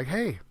Warrior's like,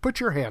 hey, put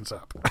your hands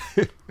up.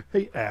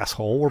 Hey,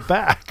 asshole, we're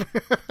back.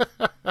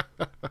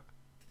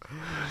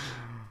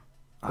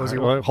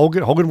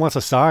 Hogan wants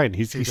a sign.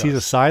 He sees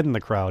a sign in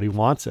the crowd. He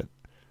wants it.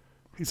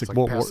 He's like,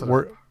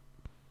 well,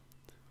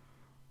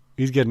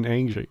 he's getting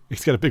angry.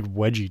 He's got a big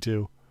wedgie,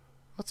 too.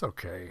 That's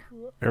okay.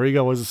 There you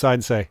go. What does the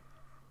sign say?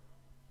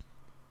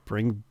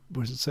 What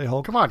does it say,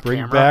 Hulk? Come on, Bring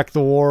camera. back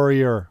the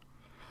warrior.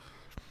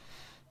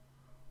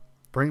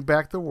 Bring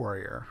back the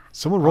warrior.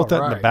 Someone wrote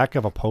that in the back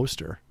of a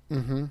poster.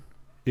 Mm-hmm.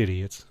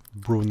 Idiots.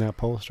 Ruined that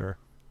poster.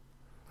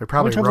 They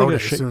probably wrote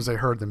it as soon as they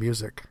heard the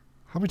music.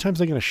 How many times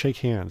are they going to shake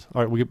hands?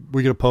 All right, we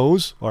going to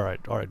pose? All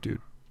right, dude.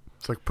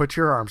 It's like, put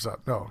your arms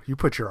up. No, you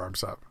put your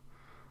arms up.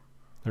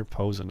 They're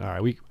posing. All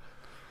right, we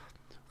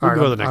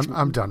go to the next.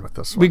 I'm done with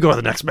this one. We go to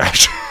the next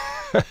match.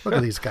 Look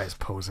at these guys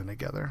posing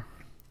together.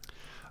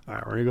 All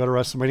right, we're going to go to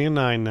WrestleMania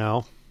 9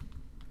 now.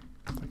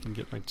 If I can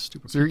get my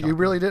stupid... So you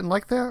really didn't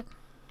like that?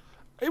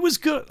 It was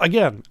good.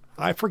 Again,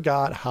 I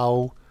forgot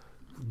how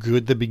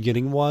good the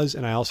beginning was,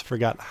 and I also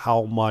forgot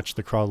how much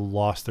the crowd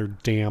lost their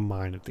damn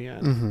mind at the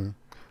end. Mm-hmm.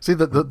 See,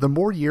 the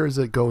more years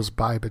that goes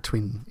by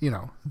between,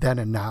 then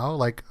and now,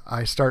 like,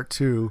 I start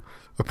to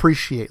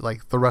appreciate,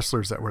 like, the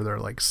wrestlers that were there,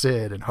 like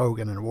Sid and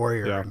Hogan and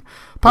Warrior. Yeah. And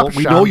Papa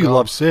we know you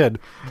love Sid.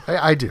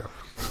 I do.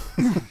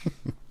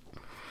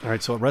 All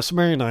right, so at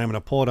WrestleMania 9, I'm going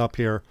to pull it up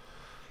here.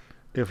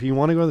 If you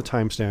want to go to the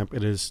timestamp,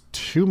 it is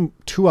 2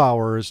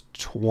 hours,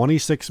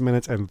 26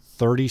 minutes, and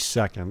 30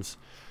 seconds.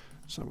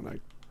 So I'm going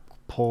to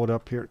pull it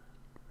up here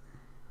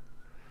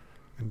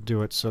and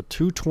do it. So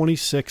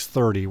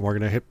 2:26:30. We're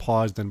going to hit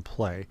pause, then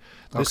play.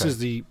 This is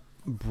the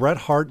Bret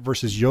Hart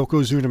versus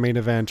Yokozuna main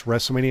event,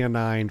 WrestleMania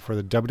 9 for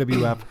the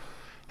WWF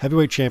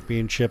Heavyweight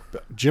Championship.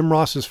 Jim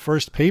Ross's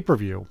first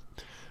pay-per-view.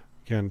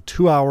 Again,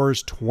 2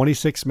 hours,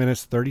 26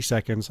 minutes, 30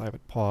 seconds. I have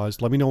it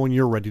paused. Let me know when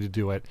you're ready to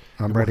do it.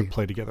 I'm ready. We'll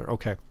play together.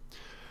 Okay.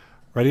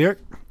 Ready, Eric?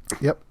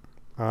 Yep.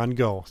 On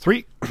go.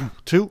 3,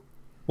 2,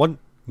 1,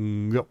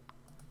 go.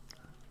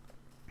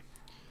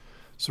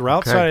 So we're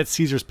outside at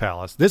Caesar's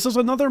Palace. This is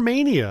another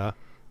Mania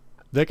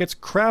that gets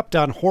crapped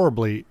on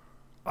horribly,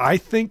 I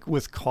think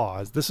with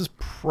cause. This is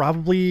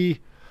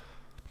probably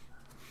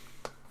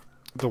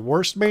the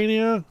worst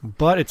Mania,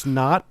 but it's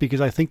not,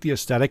 because I think the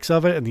aesthetics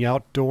of it and the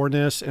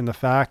outdoorness and the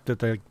fact that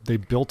they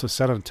built a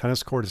set on a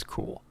tennis court is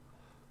cool.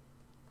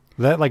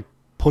 That like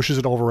pushes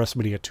it over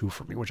WrestleMania 2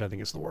 for me, which I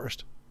think is the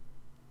worst.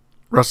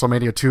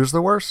 WrestleMania 2 is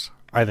the worst?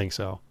 I think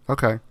so.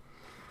 Okay.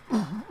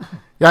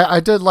 Yeah,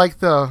 I did like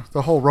the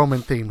whole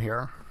Roman theme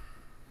here.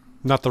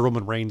 Not the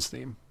Roman Reigns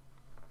theme.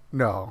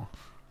 No.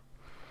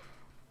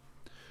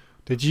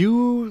 Did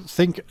you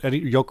think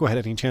Yoko had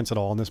any chance at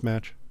all in this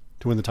match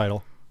to win the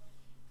title?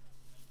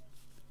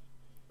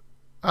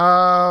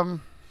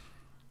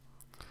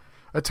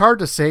 It's hard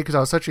to say because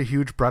I was such a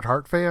huge Bret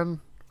Hart fan.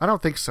 I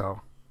don't think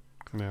so.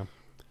 Yeah.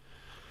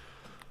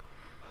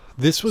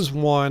 This was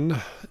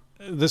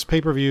this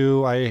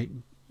pay-per-view, I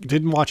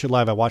didn't watch it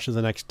live. I watched it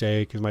the next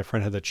day because my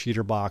friend had the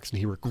cheater box and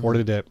he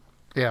recorded it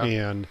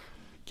and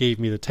gave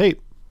me the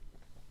tape.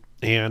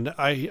 And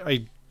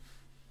I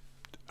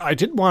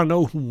didn't want to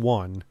know who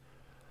won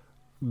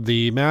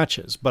the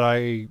matches, but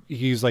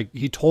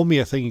he told me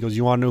a thing. He goes,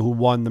 "You want to know who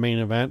won the main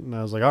event?" And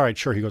I was like, "All right,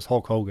 sure." He goes,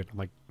 "Hulk Hogan." I'm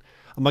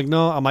like,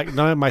 no.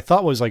 My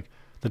thought was like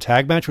the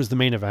tag match was the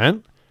main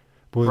event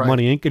with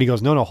Money Inc. And he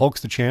goes, no,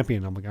 Hulk's the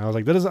champion. I was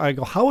like, I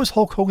go, how is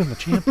Hulk Hogan the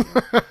champion?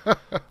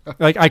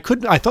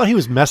 I thought he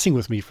was messing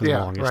with me for the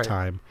longest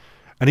time.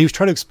 And he was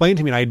trying to explain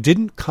to me, and I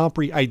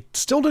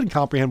still didn't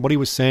comprehend what he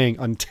was saying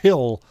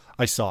until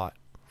I saw it.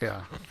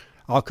 Yeah.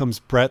 Out comes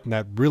Bret in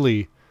that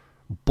really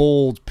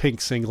bold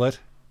pink singlet.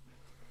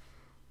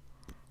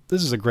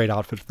 This is a great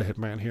outfit for the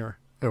Hitman here.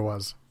 It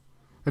was.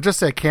 It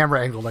just a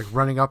camera angle, like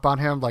running up on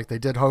him like they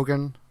did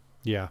Hogan.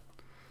 Yeah.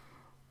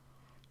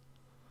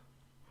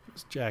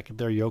 His jacket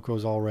there,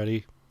 Yoko's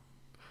already.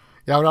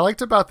 Yeah, what I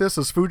liked about this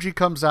is Fuji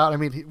comes out. I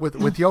mean, with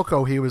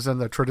Yoko, he was in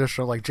the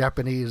traditional like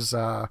Japanese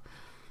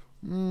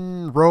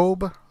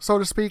robe, so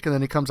to speak, and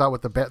then he comes out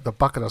with the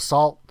bucket of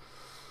salt.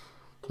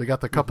 They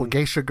got the couple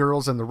geisha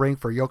girls in the ring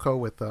for Yoko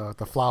with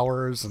the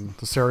flowers and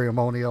the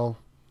ceremonial.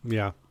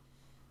 Yeah.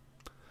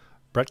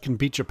 Bret can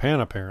beat Japan,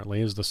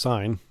 apparently, is the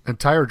sign.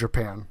 Entire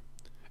Japan.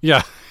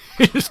 Yeah.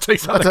 He just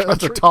takes out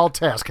that's a tall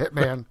task,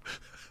 Hitman.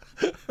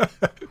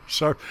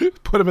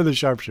 Put him in the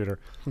sharpshooter.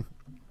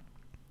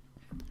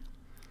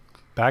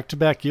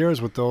 Back-to-back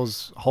years with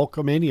those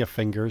Hulkamania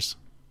fingers.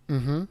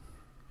 Mm-hmm.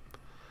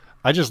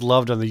 I just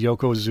loved on the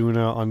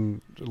Yokozuna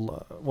on,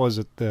 what was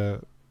it,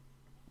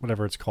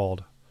 whatever it's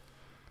called,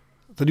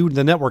 the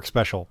network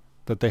special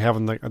that they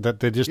have that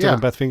they just did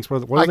on Beth Phoenix.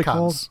 What are they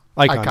called?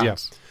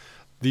 Icons.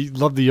 Yeah.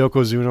 Love the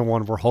Yokozuna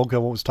one where Hulk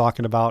was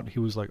talking about. He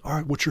was like, "All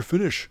right, what's your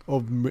finish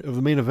of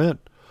the main event?"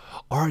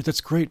 "All right,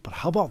 that's great, but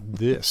how about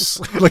this?"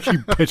 Like he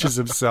pitches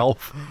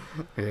himself.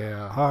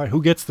 Yeah. All right,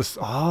 who gets this?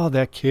 Oh,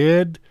 that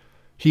kid.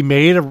 He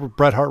made a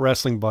Bret Hart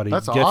wrestling buddy.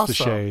 That's gets awesome. the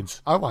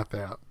shades. I want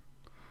that.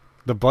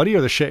 The buddy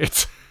or the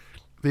shades?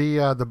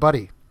 The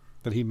buddy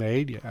that he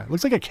made. Yeah, it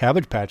looks like a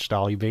Cabbage Patch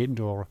doll he made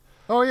into a.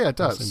 Oh yeah, it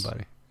does. Wrestling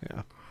buddy.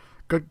 Yeah.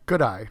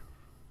 Good eye.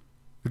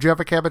 Did you have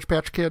a Cabbage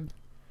Patch Kid?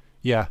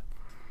 Yeah.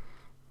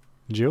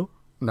 Did you?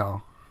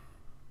 No.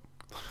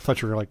 I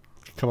thought you were like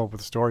come up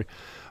with a story.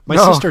 My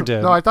No, sister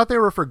did. No, I thought they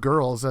were for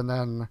girls, and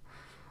then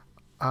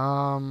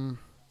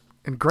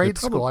in grade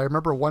school, I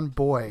remember one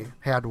boy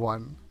had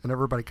one, and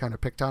everybody kind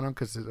of picked on him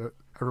because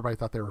everybody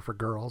thought they were for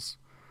girls.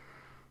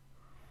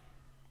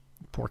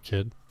 Poor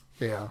kid.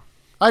 Yeah.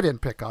 I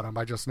didn't pick on him.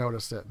 I just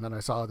noticed it, and then I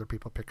saw other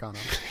people pick on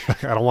him.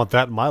 I don't want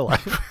that in my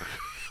life.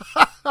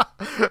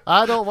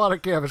 I don't want a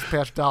Cabbage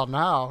Patch doll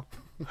now.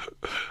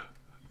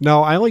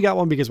 No, I only got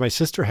one because my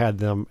sister had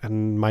them,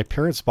 and my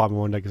parents bought me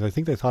one day because I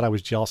think they thought I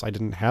was jealous I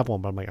didn't have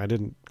one, but I'm like, I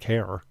didn't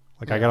care.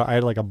 Like, Yeah. I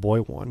had like a boy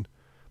one.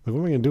 Like, what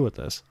am I going to do with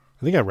this?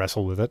 I think I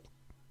wrestled with it.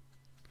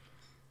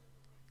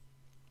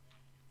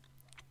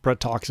 Brett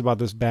talks about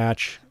this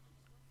match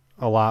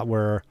a lot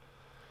where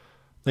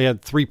they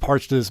had 3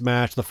 parts to this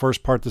match, the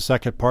first part, the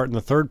second part, and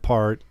the third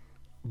part,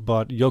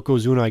 but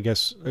Yokozuna, I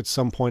guess, at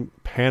some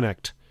point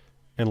panicked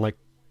and like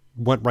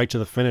went right to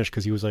the finish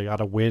because he was like out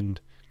of wind.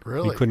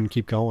 Really? He couldn't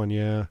keep going,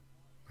 yeah.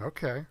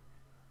 Okay.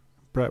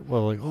 Brett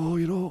was like, oh,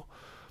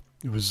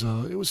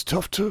 it was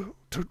tough to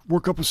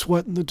work up a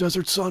sweat in the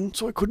desert sun,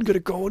 so I couldn't get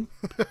it going.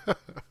 I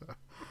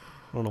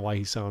don't know why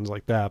he sounds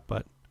like that,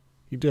 but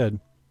he did.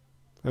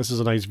 This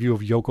is a nice view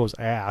of Yoko's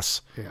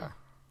ass. Yeah.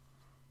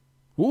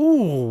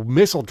 Ooh,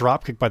 missile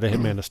dropkick by the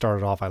Hitman to start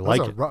it off. I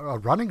like it. A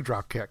running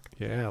drop kick.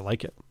 Yeah, I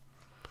like it.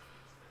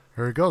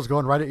 Here he goes,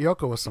 going right at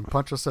Yoko with some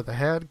punches to the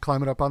head,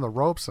 climbing up on the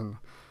ropes, and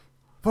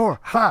 4,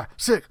 5,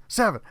 6,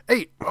 7,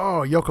 8.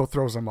 Oh, Yoko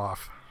throws him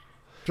off.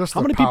 Just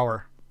the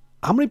power.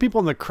 How many people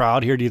in the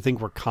crowd here do you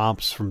think were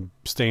comps from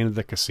staying at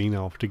the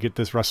casino to get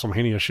this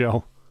WrestleMania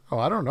show? Oh,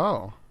 I don't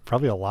know.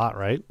 Probably a lot,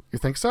 right? You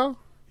think so?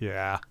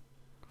 Yeah.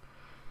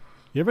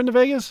 You ever been to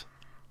Vegas?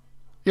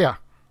 Yeah.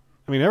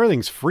 I mean,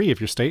 everything's free if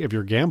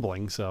you're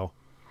gambling, so.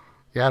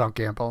 Yeah, I don't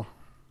gamble.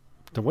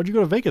 Then what'd you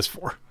go to Vegas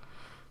for?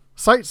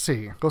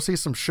 Sightsee. Go see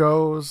some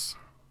shows.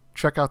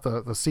 Check out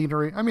the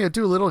scenery. I mean, I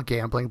do a little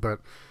gambling, but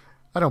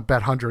I don't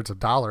bet hundreds of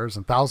dollars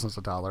and thousands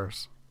of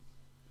dollars.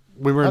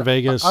 We were in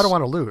Vegas. I don't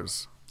want to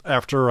lose.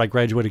 After I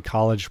graduated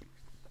college,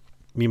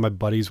 me and my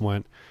buddies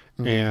went,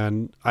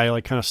 and I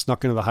like kind of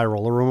snuck into the high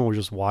roller room and was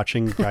just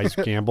watching guys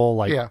gamble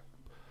like Yeah.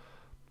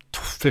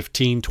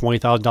 $15,000,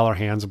 $20,000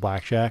 hands of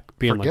blackjack,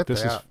 being Forget like,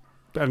 this that.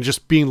 is, and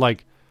just being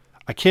like,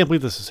 I can't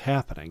believe this is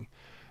happening.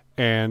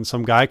 And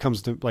some guy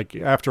comes to, like,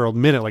 after a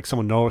minute, like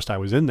someone noticed I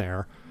was in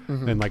there,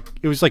 and like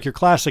it was like your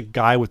classic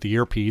guy with the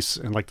earpiece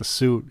and like the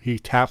suit. He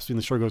taps me in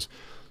the shoulder, goes,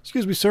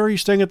 "Excuse me, sir, are you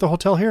staying at the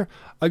hotel here?"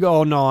 I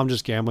go, "Oh no, I'm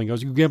just gambling." He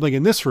goes, "You gambling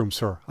in this room,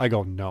 sir?" I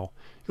go, "No."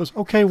 He goes,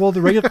 "Okay, well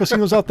the regular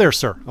casino's out there,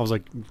 sir." I was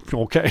like,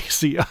 "Okay,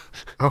 see ya."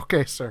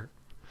 Okay, sir.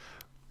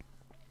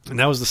 And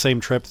that was the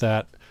same trip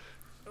that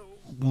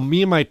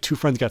me and my 2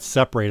 friends got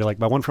separated. Like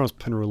my one friend was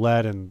playing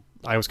roulette, and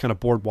I was kind of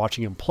bored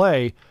watching him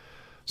play.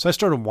 So I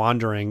started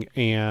wandering,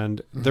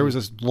 and there was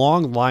this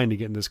long line to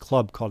get in this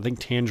club called, I think,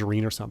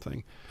 Tangerine or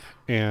something.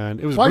 And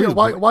it was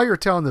While you're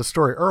telling this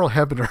story, Earl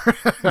Hebner,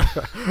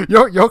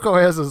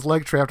 Yoko has his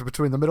leg trapped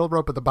between the middle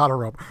rope and the bottom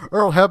rope.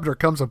 Earl Hebner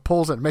comes and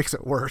pulls it and makes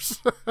it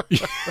worse.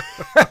 Yeah,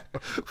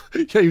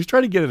 he was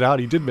trying to get it out.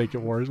 He did make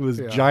it worse with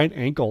his giant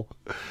ankle.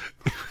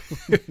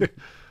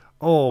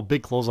 Oh,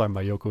 big clothesline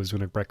by Yoko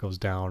when Brett goes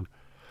down.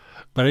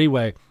 But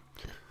anyway,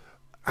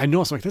 I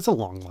noticed, like, that's a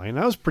long line.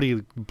 I was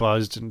pretty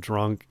buzzed and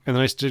drunk. And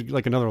then I did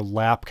like another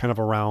lap kind of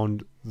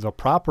around the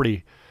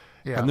property.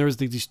 Yeah. And there was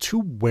these 2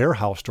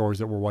 warehouse doors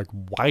that were like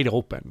wide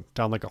open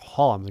down like a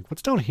hall. I'm like,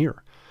 what's down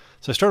here?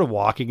 So I started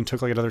walking and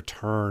took like another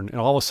turn.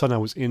 And all of a sudden I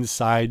was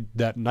inside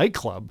that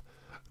nightclub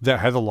that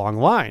had the long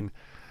line.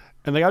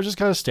 And like I was just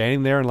kind of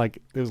standing there, and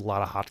like there was a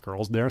lot of hot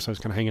girls there. So I was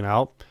kind of hanging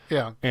out.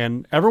 Yeah.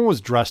 And everyone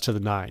was dressed to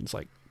the nines,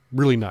 like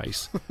really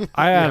nice.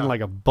 I had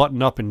like a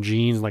button up and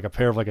jeans and like a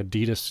pair of like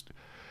Adidas.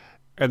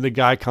 And the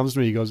guy comes to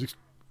me, he goes,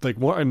 like,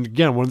 and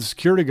again, one of the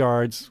security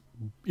guards,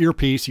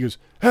 earpiece, he goes,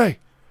 "Hey."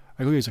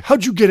 I go, he's like,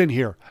 "How'd you get in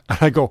here?" And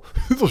I go,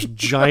 "Those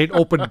giant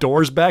open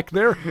doors back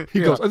there." He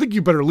goes, "I think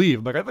you better leave."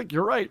 I'm like, "I think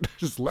you're right."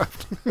 Just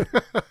left.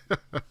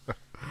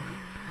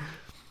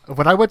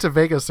 When I went to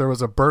Vegas, there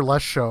was a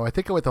burlesque show. I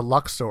think it was the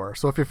Luxor.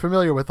 So if you're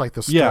familiar with like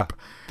the Strip,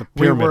 the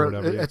pyramid or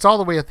whatever. It's all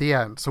the way at the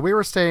end. So we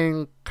were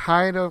staying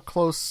kind of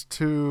close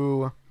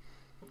to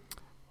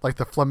like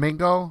the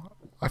Flamingo.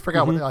 I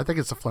forgot what, I think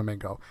it's the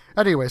Flamingo.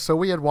 Anyway, so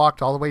we had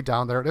walked all the way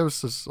down there. It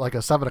was just like a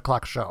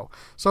 7:00 show.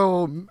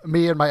 So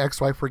me and my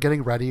ex-wife were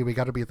getting ready. We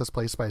got to be at this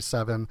place by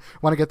 7.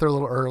 Want to get there a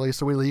little early,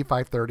 so we leave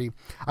 5:30.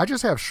 I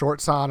just have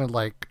shorts on and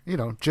like,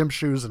 gym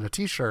shoes and a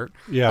t-shirt.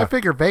 Yeah. I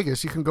figure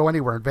Vegas, you can go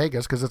anywhere in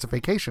Vegas because it's a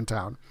vacation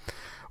town.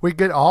 We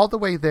get all the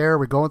way there.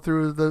 We're going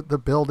through the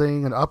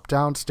building and up,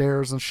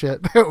 downstairs and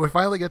shit. We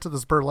finally get to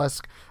this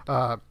burlesque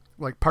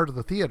like part of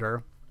the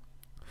theater.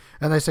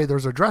 And they say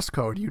there's a dress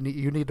code. You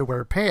need to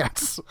wear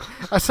pants.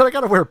 I said, I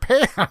got to wear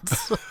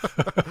pants.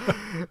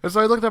 And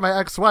so I looked at my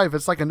ex-wife.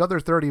 It's like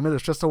another 30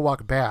 minutes just to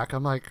walk back.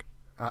 I'm like,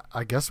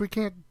 I guess we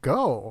can't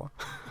go.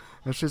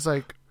 And she's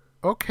like,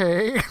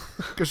 okay.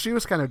 Because she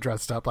was kind of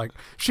dressed up. Like,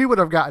 she would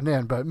have gotten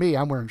in, but me,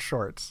 I'm wearing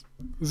shorts.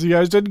 So you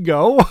guys didn't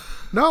go?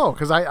 No,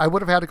 because I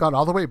would have had to gone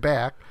all the way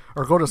back,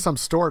 or go to some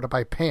store to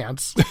buy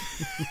pants.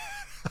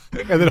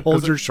 And then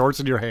hold your shorts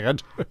in your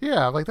hand.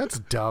 Yeah, like that's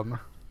dumb.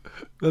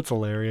 That's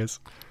hilarious.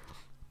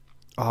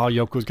 Oh,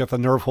 Yoko's got the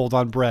nerve hold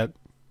on Brett.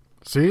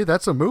 See,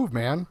 that's a move,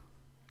 man.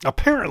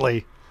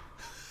 Apparently.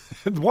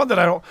 One that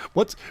I don't.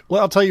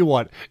 Well, I'll tell you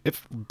what.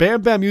 If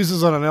Bam Bam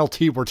uses on an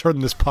LT, we're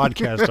turning this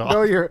podcast off.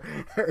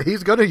 No,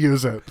 he's going to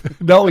use it.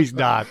 No, he's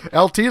not.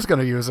 LT's going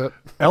to use it.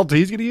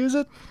 LT's going to use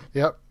it?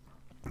 Yep.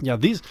 Yeah,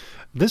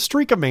 this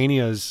streak of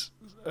Manias,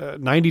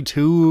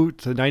 92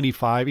 to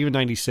 95, even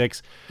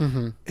 96,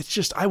 it's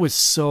just, I was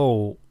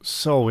so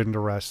into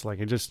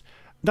wrestling. And just,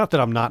 not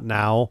that I'm not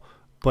now,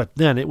 but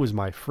then it was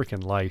my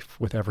freaking life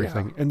with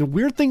everything. Yeah. And the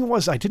weird thing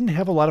was I didn't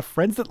have a lot of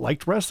friends that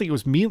liked wrestling. It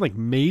was me and like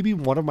maybe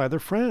one of my other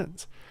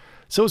friends.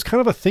 So it was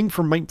kind of a thing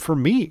for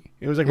me.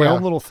 It was like my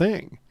own little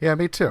thing. Yeah,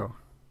 me too.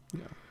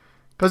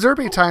 Because there'd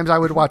be times I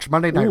would watch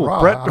Monday Night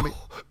Raw.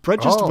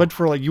 Brett just went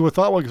for like, you would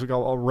thought was like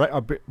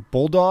a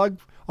bulldog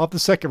off the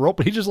second rope,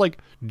 but he just like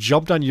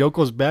jumped on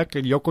Yoko's back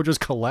and Yoko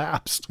just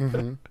collapsed.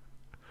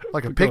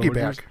 Like a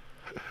piggyback.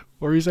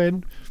 What were you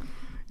saying?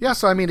 Yeah,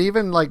 so I mean,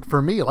 even like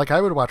for me, like I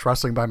would watch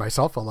wrestling by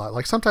myself a lot.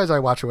 Like sometimes I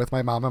watch it with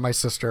my mom and my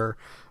sister,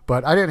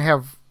 but I didn't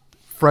have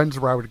friends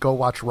where I would go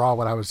watch Raw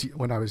when I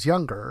was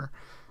younger.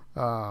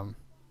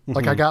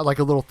 Like I got like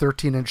a little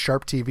 13-inch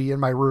Sharp TV in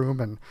my room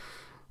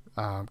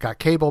and got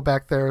cable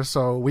back there.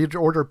 So we'd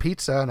order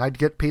pizza and I'd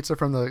get pizza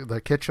from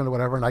the kitchen or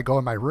whatever, and I'd go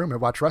in my room and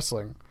watch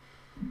wrestling.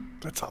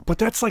 But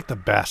that's like the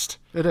best.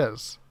 It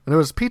is. And it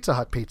was Pizza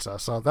Hut pizza,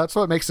 so that's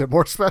what makes it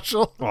more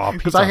special.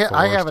 Because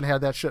I haven't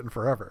had that shit in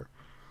forever.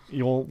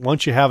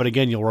 Once you have it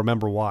again, you'll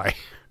remember why.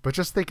 But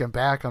just thinking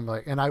back, I'm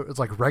like, and I was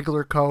like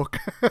regular Coke,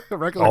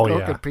 Coke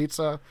and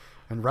pizza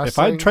and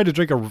wrestling. If I tried to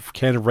drink a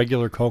can of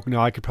regular Coke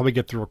now, I could probably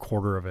get through a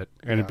quarter of it,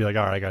 and it'd be like,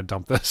 all right, I gotta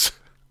dump this.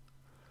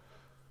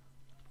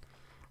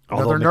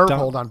 Another nerve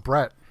hold on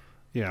Brett.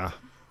 Yeah.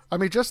 I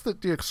mean, just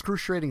the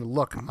excruciating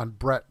look on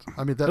Brett.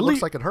 I mean, that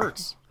looks like it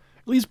hurts.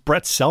 At least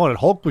Brett's selling it.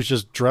 Hulk was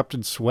just drenched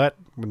in sweat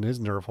when his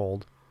nerve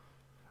hold.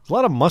 There's a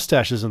lot of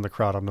mustaches in the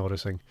crowd, I'm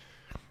noticing.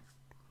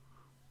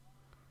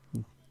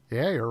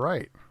 Yeah, you're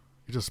right.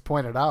 You just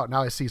pointed out.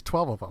 Now I see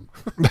 12 of them.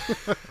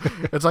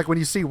 It's like when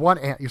you see one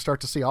ant, you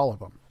start to see all of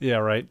them. Yeah,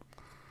 right.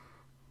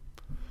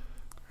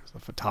 There's the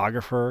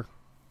photographer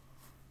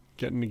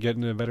getting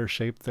in better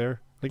shape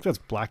there. I think that's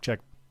Blackjack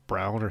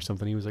Brown or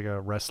something. He was like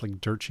a wrestling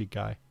dirt sheet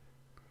guy.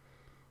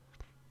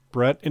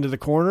 Brett into the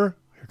corner.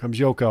 Here comes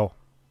Yoko.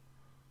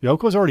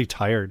 Yoko's already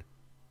tired.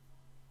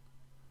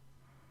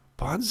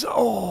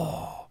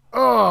 Bonzo.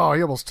 Oh,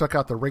 he almost took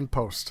out the ring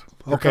post.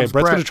 Okay,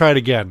 Brett's going to try it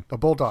again. A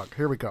bulldog.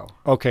 Here we go.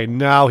 Okay,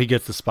 now he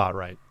gets the spot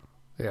right.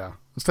 Yeah.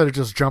 Instead of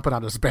just jumping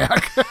on his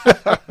back.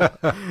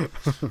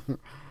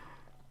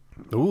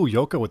 Ooh,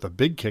 Yoko with a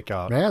big kick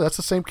out. Man, that's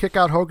the same kick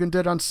out Hogan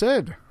did on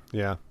Sid.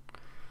 Yeah.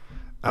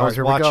 I was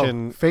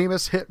watching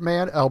famous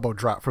Hitman elbow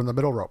drop from the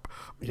middle rope.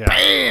 Yeah.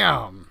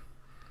 Bam!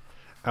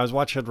 I was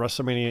watching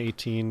WrestleMania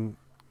 18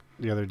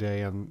 the other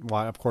day and,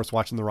 of course,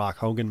 watching the Rock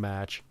Hogan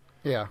match.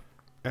 Yeah.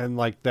 And,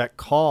 like, that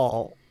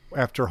call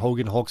after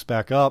Hogan hulks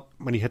back up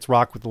when he hits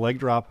Rock with the leg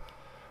drop,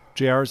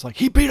 JR's like,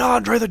 he beat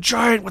Andre the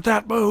Giant with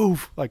that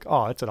move. Like,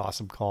 oh, it's an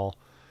awesome call.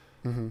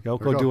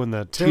 Yoko doing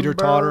the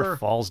teeter-totter,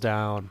 falls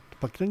down,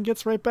 but then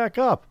gets right back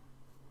up.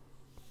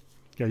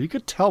 Yeah, you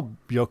could tell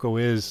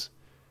Yoko is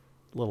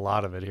a little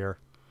out of it here.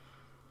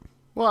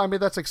 Well, I mean,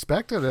 that's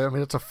expected. I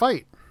mean, it's a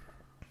fight.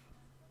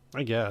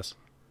 I guess.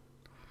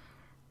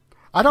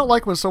 I don't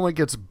like when someone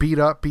gets beat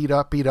up, and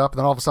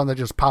then all of a sudden they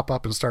just pop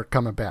up and start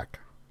coming back.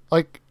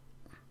 Like,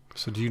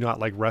 so do you not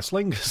like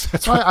wrestling?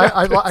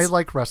 I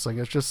like wrestling.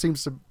 It just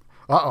seems to.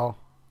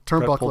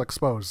 Turnbuckle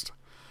exposed.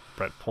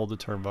 Brett pulled the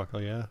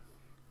turnbuckle. Yeah.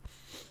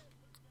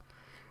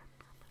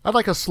 I'd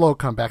like a slow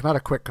comeback, not a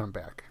quick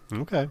comeback.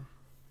 Okay.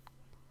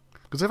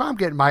 Because if I'm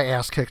getting my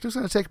ass kicked, it's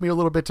going to take me a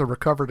little bit to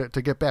recover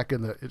to get back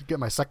get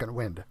my second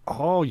wind.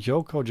 Oh,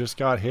 Yoko just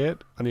got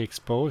hit on the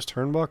exposed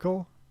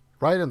turnbuckle.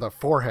 Right in the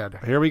forehead.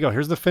 Here we go.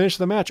 Here's the finish of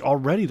the match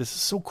already. This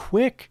is so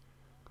quick.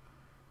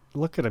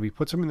 Look at him. He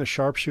puts him in the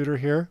sharpshooter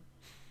here.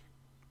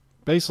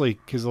 Basically,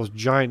 because those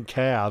giant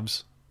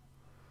calves.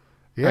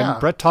 Yeah.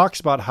 And Brett talks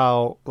about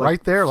how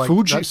right there, like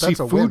Fuji.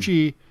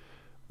 Fuji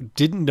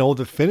didn't know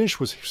the finish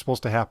was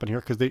supposed to happen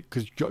here because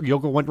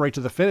Yoko went right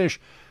to the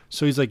finish.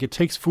 So he's like, it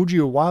takes Fuji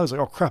a while. He's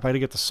like, oh crap, I had to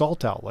get the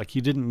salt out. Like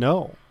he didn't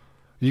know.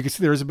 You can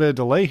see there's a bit of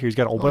delay here. He's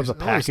got to open up the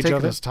package he's taking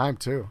of it. his time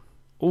too.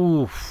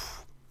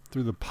 Oof.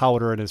 Through the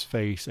powder in his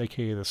face,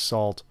 aka the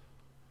salt.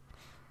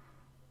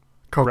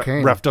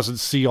 Cocaine. Ref doesn't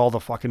see all the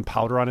fucking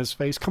powder on his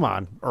face. Come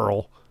on,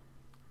 Earl.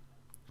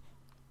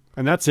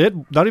 And that's it?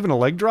 Not even a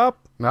leg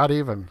drop? Not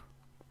even.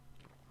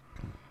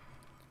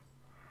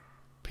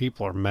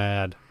 People are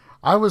mad.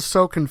 I was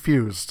so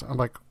confused. I'm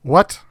like,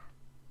 what?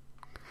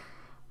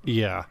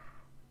 Yeah.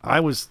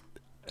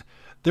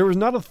 There was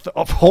not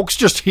Hulk's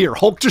just here.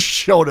 Hulk just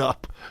showed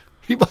up.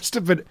 He must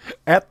have been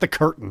at the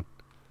curtain.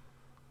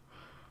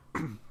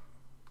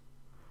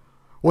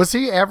 Was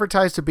he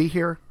advertised to be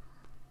here?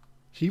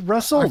 He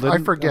wrestled. I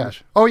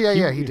forget. Oh,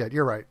 yeah, he did.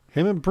 You're right.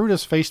 Him and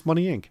Brutus faced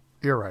Money Inc.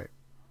 You're right.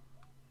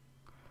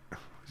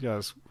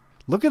 Yes.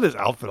 Look at this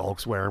outfit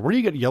Hulk's wearing. Where do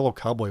you get yellow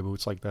cowboy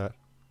boots like that?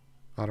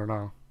 I don't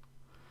know.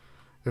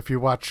 If you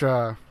watch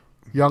Young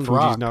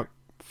Rock.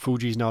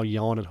 Fuji's now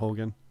yelling at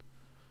Hogan.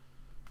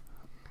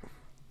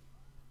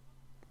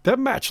 That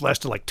match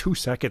lasted like 2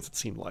 seconds, it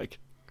seemed like.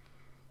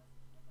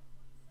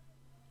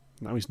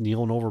 Now he's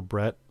kneeling over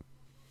Brett.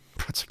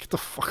 Brett's like, get the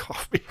fuck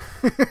off me.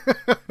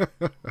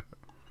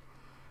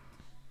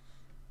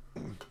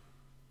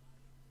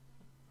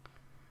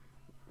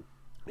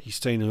 He's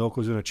saying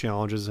Yoko's going to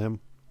challenge him.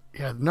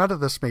 Yeah, none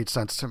of this made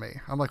sense to me.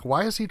 I'm like,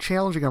 why is he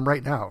challenging him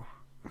right now?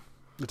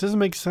 It doesn't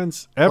make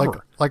sense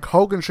ever. Like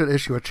Hogan should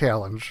issue a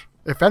challenge.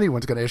 If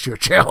anyone's going to issue a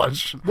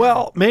challenge.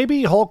 Well,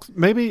 maybe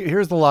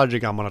here's the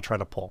logic I'm going to try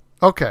to pull.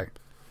 Okay.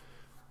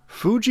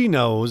 Fuji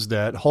knows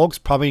that Hulk's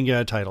probably going to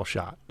get a title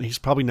shot. He's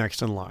probably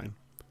next in line.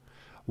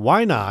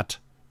 Why not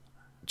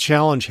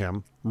challenge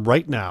him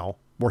right now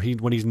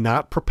when he's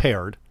not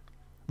prepared,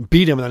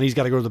 beat him, and then he's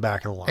got to go to the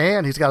back of the line.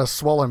 And he's got a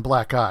swollen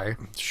black eye.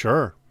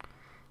 Sure.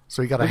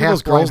 So you got a Look at those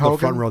half-blind girls in Hogan. the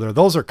front row there.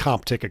 Those are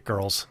comp ticket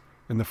girls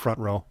in the front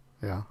row.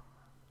 Yeah.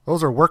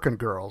 Those are working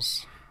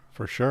girls.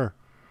 For sure.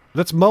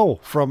 That's Mo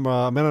from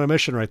Men on a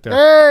Mission right there.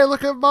 Hey,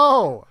 look at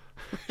Mo.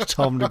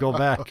 Tell him to go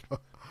back.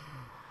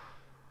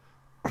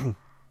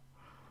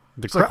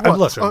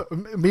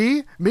 Listen.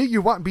 Me?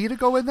 You want me to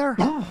go in there?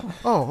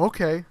 Oh,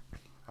 okay.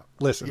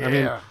 Listen, Yeah. I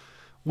mean,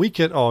 we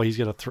could... Oh, he's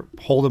going to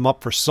hold him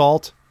up for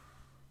salt.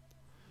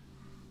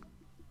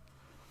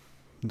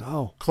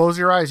 No. Close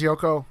your eyes,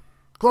 Yoko.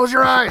 Close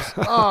your eyes.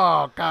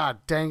 Oh, God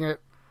dang it.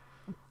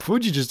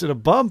 Fuji just did a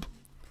bump.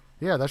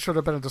 Yeah, that should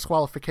have been a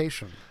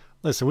disqualification.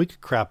 Listen, we could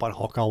crap on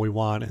Hulk all we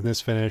want in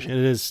this finish. It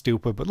is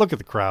stupid, but look at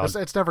the crowd.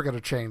 It's never going to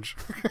change.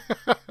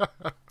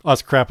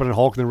 Us crapping on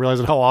Hulk and then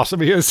realizing how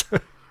awesome he is.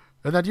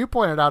 And then you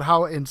pointed out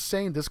how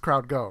insane this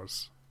crowd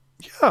goes.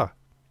 Yeah.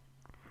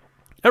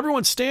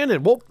 Everyone's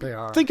standing. Well, They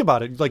are. Think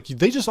about it. Like,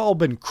 they just all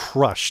been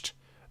crushed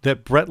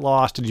that Brett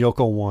lost and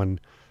Yoko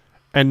won,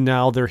 and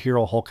now their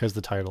hero Hulk has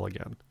the title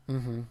again.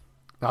 Mm-hmm.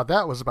 Now,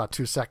 that was about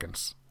 2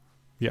 seconds.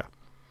 Yeah.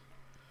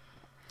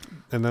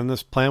 And then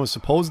this plan was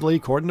supposedly,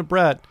 according to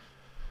Brett,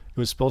 it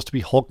was supposed to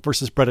be Hulk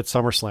versus Brett at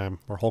SummerSlam,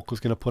 where Hulk was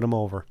going to put him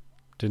over.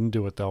 Didn't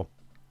do it, though.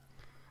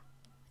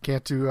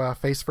 Can't do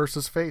face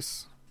versus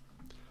face.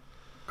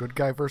 Good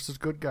guy versus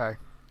good guy.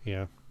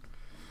 Yeah.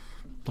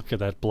 Look at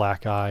that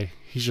black eye.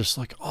 He's just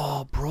like,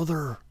 oh,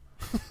 brother.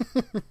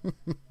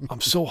 I'm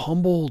so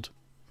humbled.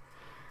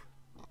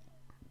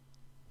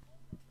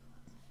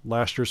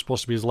 Last year's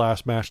supposed to be his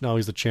last match. Now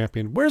he's the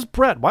champion. Where's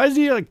Brett? Why does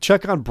he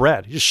check on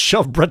Brett? He just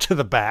shoved Brett to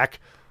the back.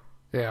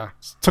 Yeah.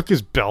 Took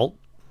his belt.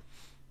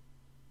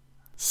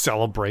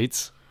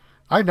 Celebrates.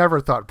 I never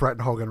thought Brett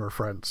and Hogan were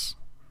friends.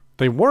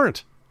 They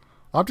weren't.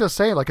 I'm just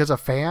saying, like, as a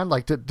fan,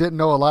 like, didn't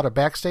know a lot of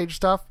backstage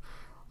stuff.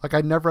 Like,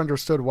 I never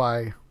understood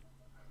why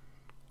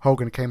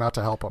Hogan came out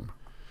to help him.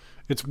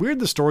 It's weird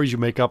the stories you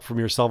make up from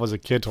yourself as a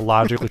kid to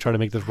logically try to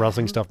make this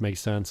wrestling stuff make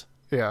sense.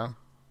 Yeah.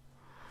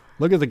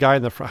 Look at the guy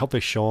in the front. I hope they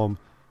show him.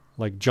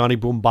 Like Johnny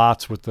Boom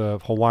Bots with the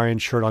Hawaiian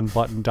shirt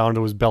unbuttoned down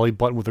to his belly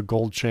button with a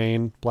gold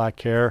chain, black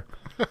hair.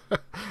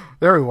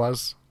 There he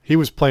was. He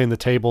was playing the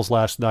tables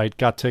last night,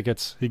 got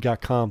tickets, he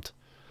got comped.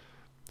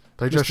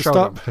 They just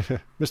showed him.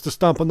 Mr.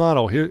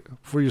 Stompanato, here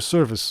for your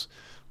service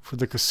for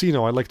the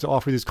casino. I'd like to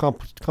offer these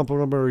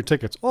complimentary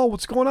tickets. Oh,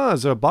 what's going on?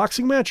 Is there a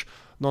boxing match?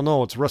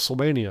 No, it's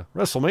WrestleMania.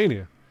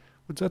 WrestleMania?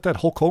 What's that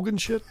Hulk Hogan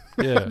shit?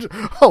 Yeah.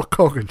 Hulk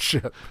Hogan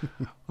shit.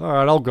 All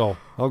right, I'll go.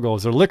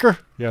 Is there liquor?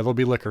 Yeah, there'll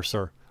be liquor,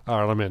 sir. All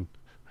right, I'm in.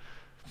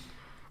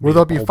 Will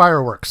there be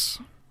fireworks?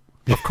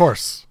 Of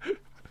course.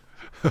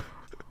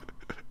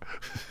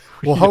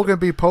 Will Hogan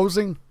be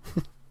posing?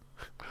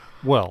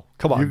 Well,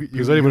 come on.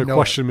 You Is that even a know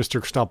question,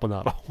 Mr.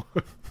 Stompanato?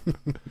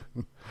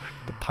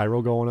 The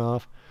pyro going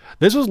off.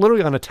 This was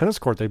literally on a tennis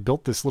court. They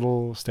built this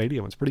little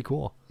stadium. It's pretty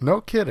cool.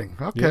 No kidding.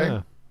 Okay.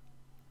 Yeah.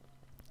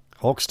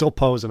 Hulk's still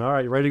posing. All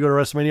right, you ready to go to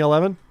WrestleMania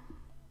 11?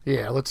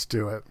 Yeah, let's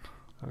do it.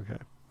 Okay.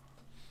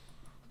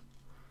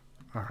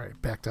 All right,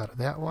 backed out of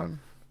that one.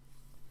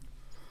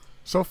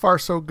 So far,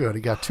 so good.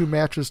 He got 2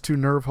 matches, 2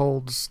 nerve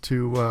holds,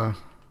 2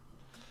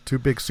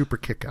 big super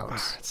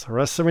kickouts. It's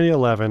WrestleMania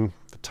 11.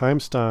 The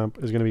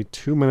timestamp is going to be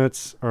 2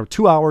 minutes, or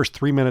 2 hours,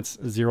 3 minutes,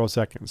 0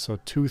 seconds. So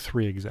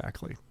 2:03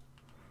 exactly.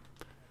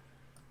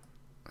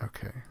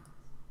 Okay.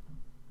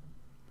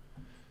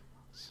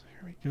 So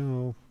here we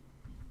go.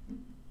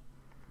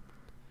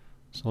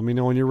 So let me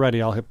know when you're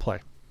ready. I'll hit play.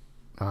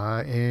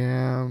 I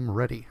am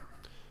ready.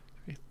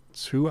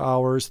 2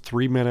 hours,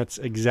 3 minutes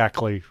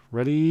exactly.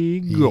 Ready,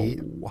 go.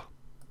 Yeah.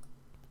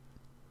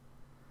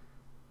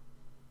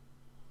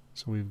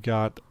 So we've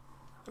got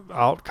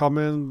out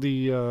coming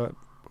the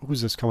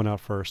who's this coming out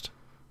first?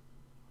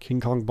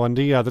 King Kong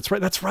Bundy. Yeah, that's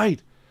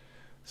right.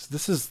 So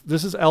this is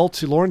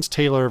L2 Lawrence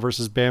Taylor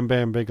versus Bam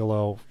Bam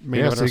Bigelow.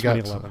 Main event So you got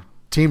WrestleMania 11.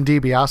 Team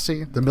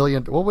DiBiase, the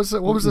million. What was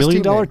it? What was this $1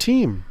 team million name?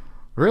 team?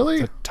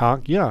 Really?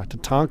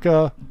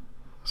 Tatanka,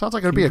 Sounds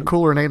like it'd be a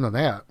cooler name than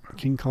that.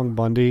 King Kong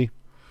Bundy.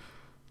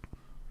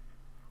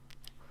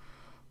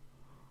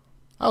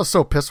 I was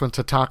so pissed when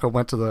Tatanka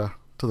went to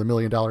to the $1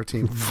 Million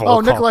Team. Volkov. Oh,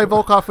 Nikolai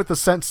Volkov with the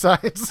cent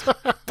signs.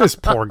 This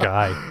poor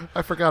guy.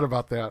 I forgot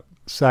about that.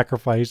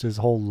 Sacrificed his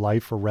whole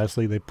life for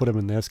wrestling. They put him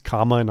in this,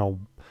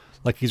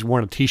 like he's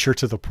wearing a T-shirt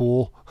to the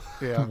pool.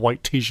 Yeah.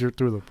 White T-shirt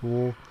through the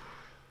pool.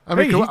 I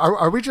mean, Hey,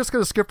 are we just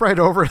going to skip right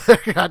over the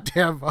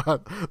goddamn,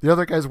 the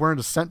other guy's wearing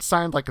a cent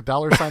sign like a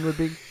dollar sign would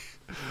be?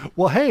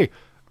 Well, hey,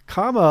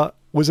 Kama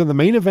was in the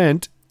main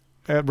event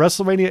at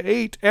WrestleMania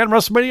 8 and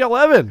WrestleMania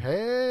 11.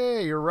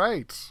 Hey, you're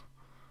right.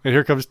 And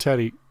here comes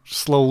Teddy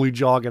slowly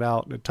jogging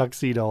out in a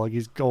tuxedo like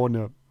he's going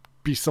to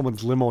be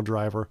someone's limo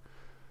driver.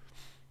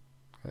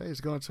 Hey,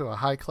 he's going to a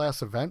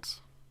high-class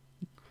event.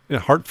 In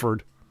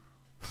Hartford.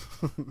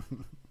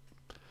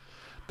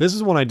 This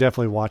is one I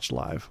definitely watched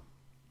live.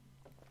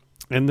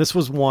 And this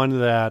was one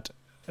that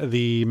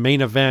the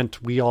main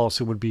event we all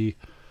assume would be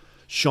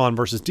Shawn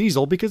versus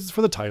Diesel because it's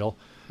for the title.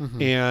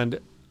 Mm-hmm. And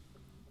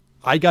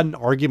I got in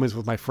arguments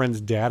with my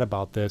friend's dad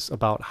about this,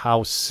 about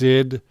how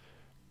Sid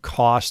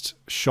cost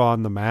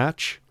Shawn the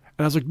match.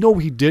 And I was like, no,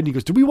 he didn't. He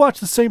goes, did we watch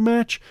the same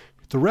match?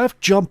 The ref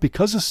jumped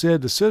because of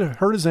Sid. The Sid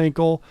hurt his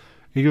ankle.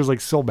 And he was like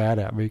so mad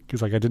at me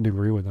because like I didn't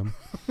agree with him.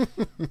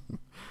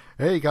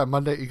 Hey, you got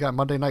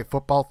Monday Night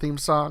Football theme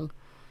song.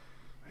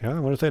 Yeah, I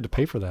wonder if they had to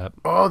pay for that.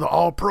 Oh, the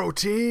All-Pro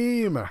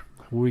team.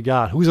 Who we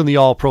got? Who's on the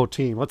All-Pro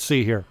team? Let's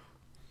see here.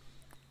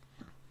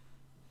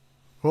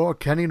 Oh,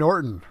 Kenny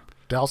Norton.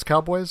 Dallas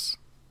Cowboys.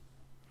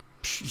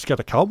 He's got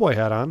the cowboy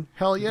hat on.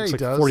 Hell yeah, Looks he like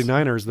does.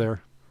 49ers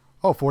there.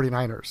 Oh,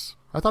 49ers.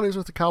 I thought he was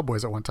with the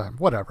Cowboys at one time.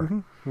 Whatever.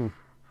 Mm-hmm.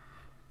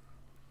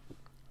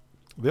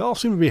 They all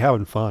seem to be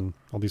having fun,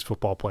 all these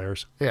football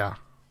players. Yeah.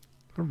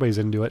 Everybody's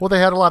into it. Well, they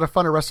had a lot of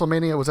fun at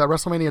WrestleMania. Was that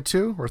WrestleMania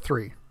 2 or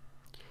 3?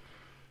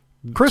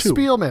 Chris 2.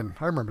 Spielman.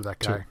 I remember that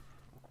guy. 2.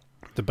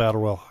 The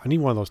Battle Royal. I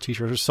need one of those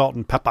t-shirts. There's Salt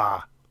and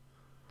Pepper.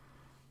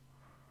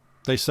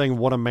 They sang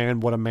What a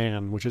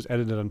Man, which is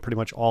edited on pretty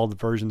much all the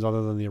versions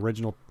other than the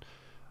original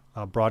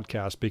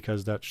broadcast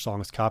because that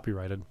song is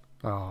copyrighted.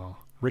 Oh.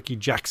 Ricky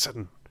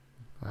Jackson.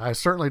 I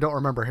certainly don't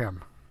remember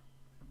him.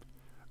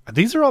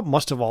 These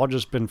must have all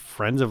just been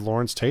friends of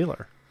Lawrence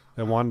Taylor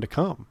that wanted to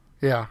come.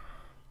 Yeah.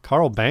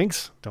 Carl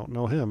Banks, don't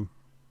know him.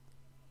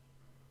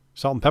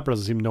 Salt and Pepper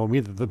doesn't seem to know him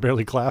either. They're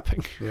barely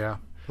clapping. Yeah.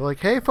 They're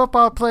like, hey,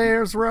 football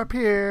players, we're up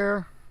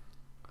here.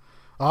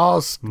 Oh,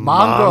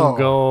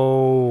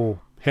 Mongo.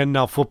 Handing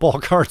out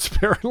football cards,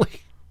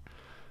 apparently.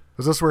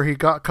 Is this where he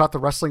caught the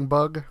wrestling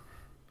bug?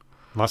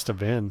 Must have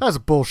been. That's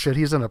bullshit.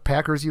 He's in a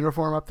Packers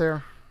uniform up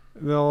there.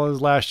 No, it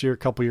was last year, a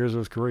couple years of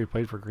his career, he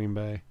played for Green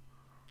Bay.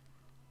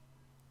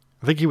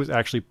 I think he was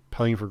actually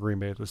playing for Green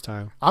Bay at this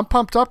time. I'm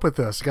pumped up with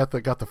this. Got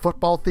the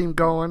football theme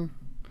going.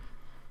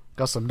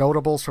 Got some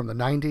notables from the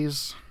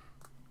 90s.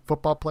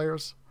 Football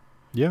players.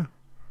 Yeah.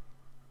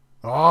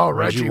 Oh,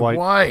 Reggie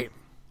White.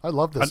 I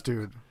love this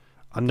dude.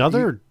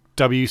 Another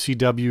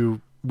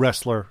WCW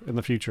wrestler in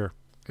the future.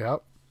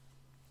 Yep.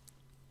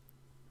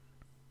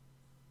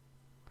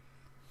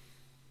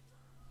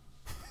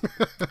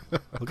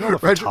 Look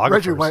at all the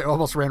Reggie White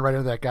almost ran right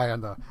into that guy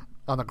on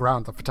the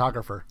ground, the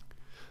photographer.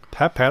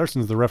 Pat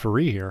Patterson's the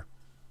referee here.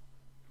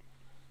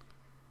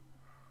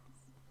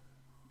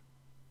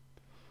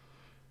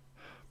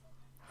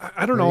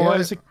 I don't know.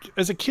 Yeah.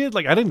 As a kid,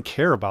 like I didn't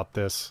care about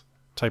this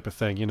type of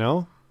thing, you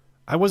know?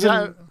 I wasn't.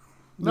 Yeah,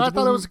 no, I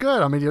thought it was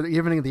good. I mean, you're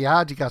evening the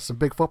odds. You got some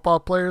big football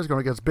players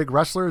going against big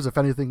wrestlers. If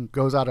anything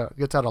gets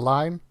out of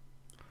line,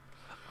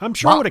 I'm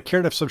sure I would have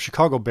cared if some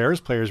Chicago Bears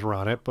players were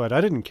on it, but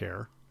I didn't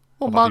care.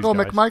 Well, Mongo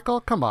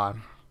McMichael, come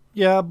on.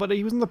 Yeah, but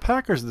he was in the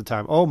Packers at the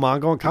time. Oh,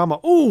 Mongo and Kama.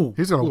 Ooh!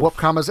 He's going to whoop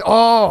Kama's...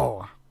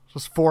 Oh!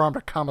 Just forearm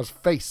to Kama's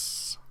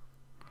face.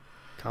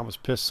 Kama's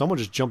pissed. Someone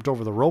just jumped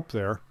over the rope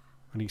there,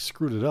 and he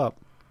screwed it up.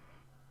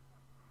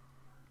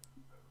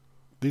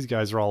 These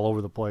guys are all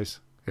over the place.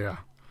 Yeah.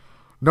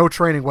 No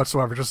training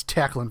whatsoever, just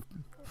tackling.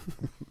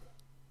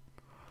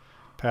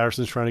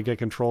 Patterson's trying to get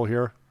control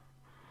here.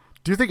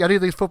 Do you think any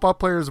of these football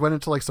players went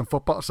into like some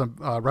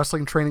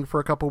wrestling training for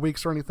a couple of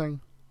weeks or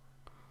anything?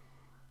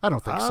 I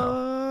don't think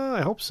so.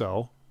 I hope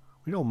so.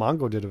 We know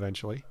Mongo did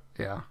eventually.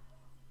 Yeah.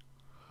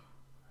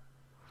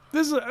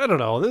 I don't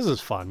know. This is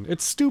fun.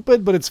 It's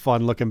stupid, but it's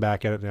fun looking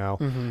back at it now.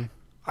 Mm-hmm.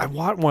 I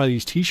want one of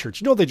these t-shirts.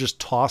 You know, they just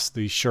toss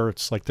these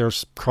shirts. Like, they're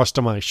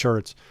customized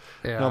shirts.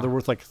 Yeah. You know, they're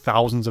worth like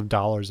thousands of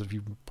dollars if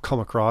you come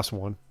across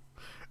one.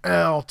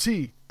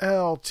 LT.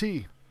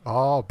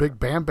 Oh, big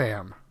Bam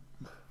Bam.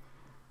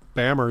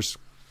 Bammers.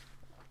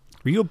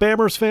 Were you a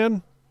Bammers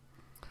fan?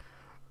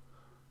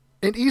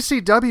 In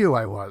ECW,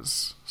 I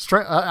was.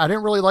 I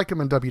didn't really like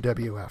him in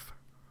WWF.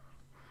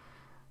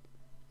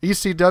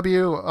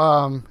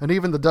 ECW, and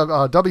even the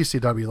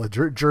WCW,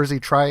 the Jersey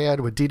Triad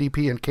with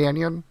DDP and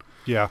Canyon.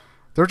 Yeah.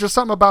 There was just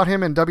something about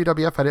him in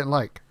WWF I didn't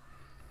like.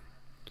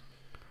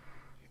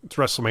 It's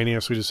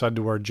WrestleMania, so we decided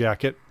to wear a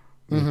jacket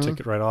and take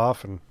it right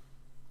off. And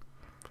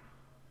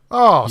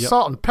oh, yep.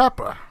 Salt and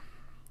Pepper.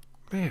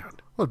 Man.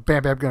 What's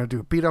Bam Bam going to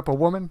do? Beat up a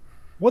woman?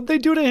 What'd they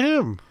do to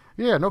him?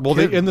 Yeah, no well,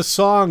 kidding. In the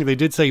song, they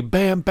did say,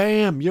 Bam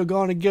Bam, you're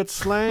going to get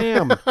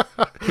slammed.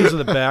 He's in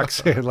the back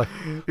saying, like...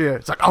 Yeah,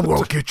 it's like, I'm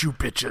going to get you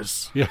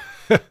bitches. Yeah.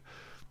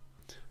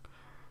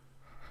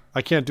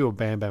 I can't do a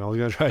Bam Bam. I was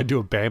going to try to do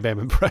a Bam Bam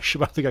impression,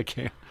 but I think I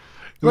can't. It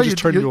Well, would just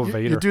turn into a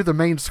Vader. You do the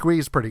main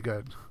squeeze pretty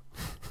good.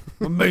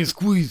 The main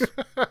squeeze.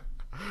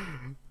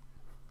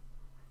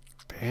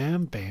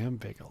 Bam Bam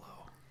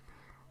Bigelow.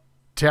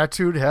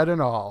 Tattooed head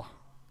and all.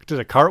 Did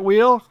a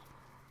cartwheel?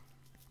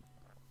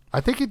 I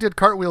think he did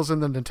cartwheels in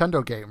the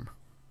Nintendo game.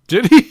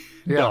 Did he?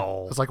 Yeah.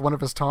 No. It's like one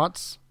of his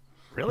taunts.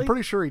 Really? I'm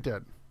pretty sure he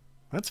did.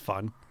 That's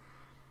fun.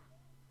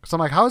 So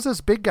I'm like, how is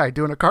this big guy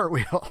doing a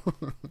cartwheel?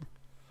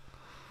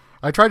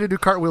 I tried to do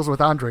cartwheels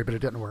with Andre, but it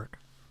didn't work.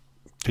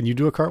 Can you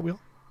do a cartwheel?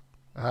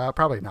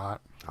 Probably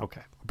not.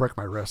 Okay. I'll break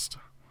my wrist.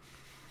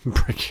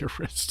 Break your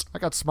wrist. I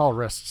got small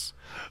wrists.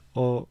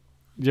 Oh,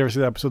 did you ever see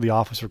that episode of The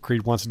Office where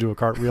Creed wants to do a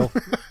cartwheel?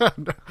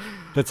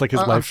 That's like his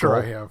life I'm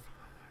sure goal. I have.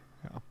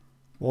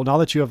 Well, now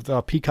that you have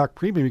the Peacock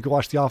Premium, you can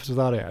watch The Office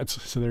without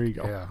ads. So there you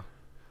go. Yeah.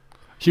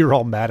 You're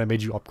all mad I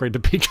made you upgrade to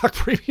Peacock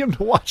Premium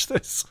to watch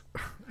this.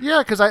 Yeah,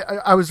 because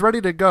I was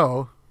ready to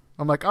go.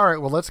 I'm like, all right,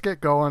 well, let's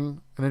get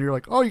going. And then you're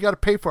like, oh, you got to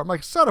pay for it. I'm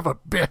like, son of a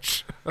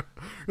bitch. You're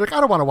like, I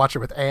don't want to watch it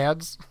with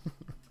ads.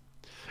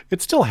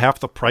 It's still half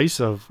the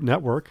price of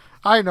network.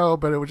 I know,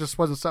 but it just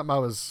wasn't something I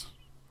was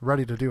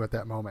ready to do at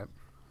that moment.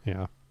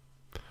 Yeah.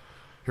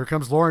 Here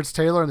comes Lawrence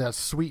Taylor in that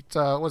sweet,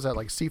 what was that,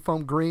 like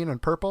seafoam green and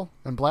purple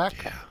and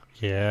black? Yeah.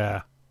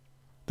 Yeah.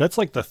 That's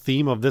like the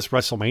theme of this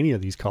WrestleMania,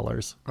 these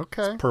colors.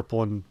 Okay. It's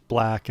purple and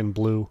black and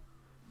blue.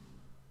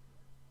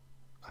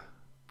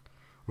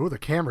 Ooh, the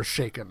camera's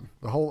shaking.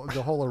 The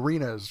whole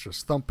arena is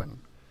just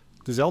thumping.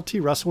 Does LT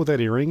wrestle with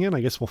that earring in?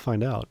 I guess we'll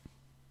find out.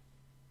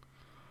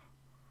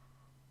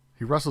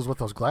 He wrestles with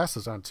those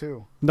glasses on,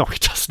 too. No, he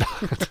does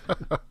not.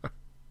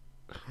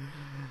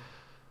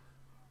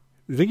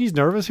 You think he's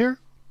nervous here?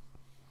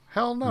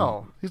 Hell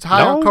no. He's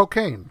high on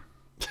cocaine.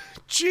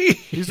 Gee.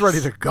 He's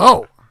ready to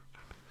go.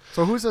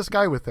 So who's this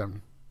guy with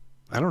him?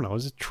 I don't know.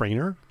 Is it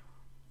trainer?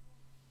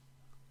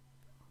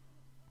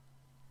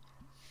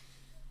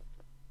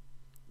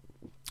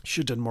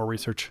 Should have done more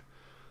research.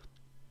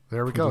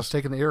 There we go. He's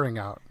taking the earring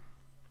out.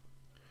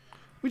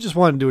 We just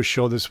wanted to do a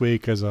show this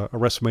week as a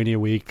WrestleMania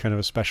week, kind of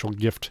a special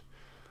gift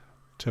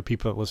to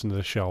people that listen to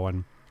the show,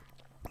 and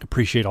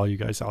appreciate all you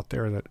guys out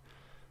there that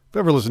have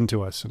ever listened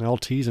to us, and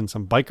LTs and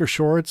some biker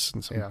shorts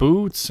and some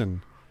boots.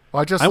 And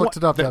well, I just looked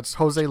it up. That's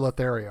Jose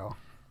Lothario.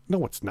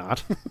 No, it's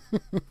not.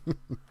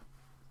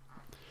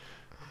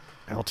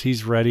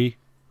 LT's ready.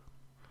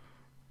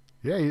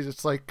 Yeah,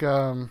 it's like,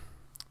 well,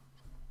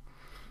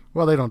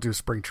 they don't do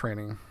spring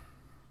training.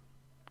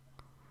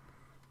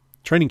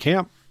 Training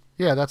camp?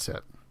 Yeah, that's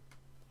it.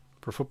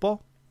 For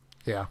football?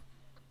 Yeah.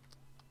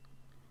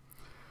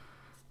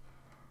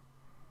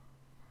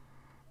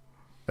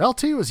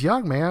 LT was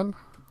young, man.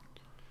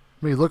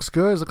 I mean, he looks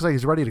good. It looks like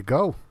he's ready to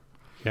go.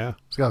 Yeah.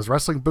 He's got his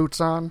wrestling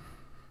boots on.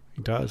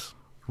 He does.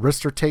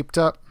 Wrists are taped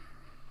up.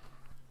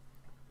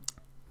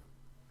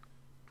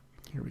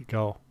 Here we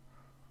go.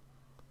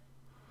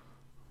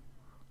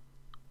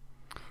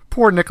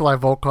 Poor Nikolai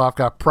Volkov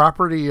got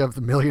property of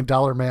the $1 Million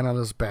Man on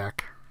his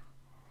back.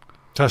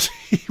 Does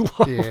he?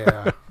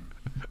 Yeah.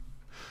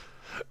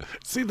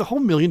 See, the whole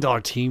 $1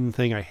 Million Team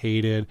thing I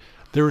hated.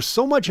 There was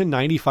so much in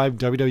 95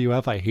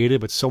 WWF I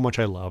hated, but so much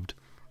I loved.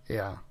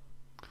 Yeah.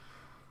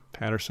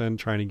 Patterson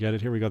trying to get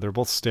it. Here we go. They're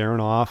both staring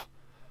off.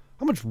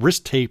 How much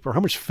wrist tape or how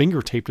much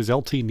finger tape does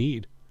LT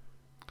need?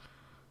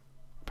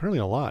 Apparently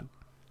a lot.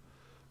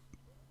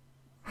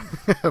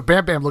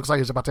 Bam Bam looks like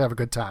he's about to have a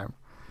good time.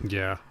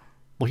 Yeah.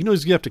 Well, he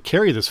knows you have to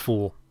carry this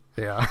fool.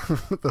 Yeah,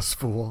 this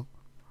fool.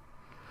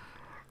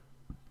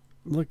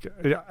 Look,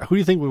 who do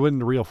you think would win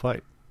the real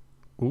fight?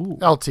 Ooh.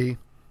 LT.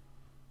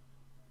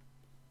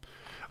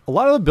 A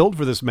lot of the build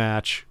for this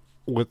match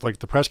with like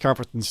the press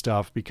conference and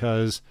stuff,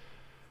 because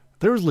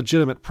there was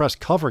legitimate press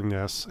covering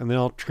this and they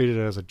all treated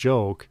it as a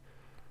joke.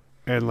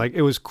 And like,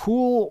 it was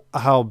cool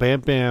how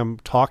Bam Bam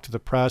talked to the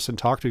press and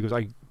talked to, he goes,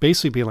 I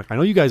basically being like, I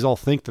know you guys all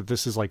think that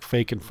this is like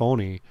fake and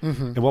phony.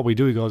 Mm-hmm. And what we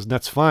do, he goes,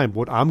 that's fine.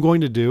 What I'm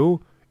going to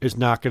do is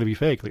not going to be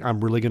fake. Like,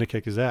 I'm really going to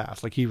kick his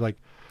ass. Like, he like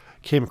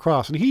came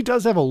across, and he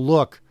does have a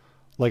look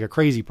like a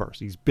crazy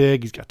person. He's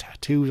big. He's got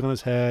tattoos on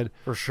his head.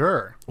 For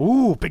sure.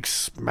 Ooh, big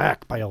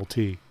smack by LT.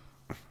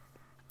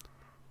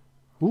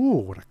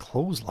 Ooh, what a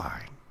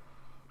clothesline.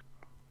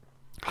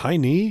 High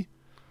knee.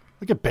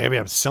 Look at Bam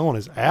Bam selling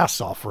his ass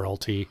off for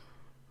LT.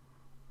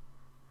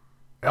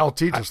 LT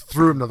just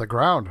threw him to the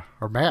ground.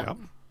 Or Matt. Yep.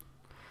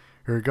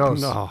 Here he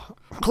goes. No.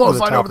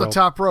 Clothesline over the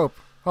top rope.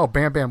 Oh,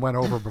 Bam Bam went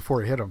over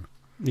before he hit him.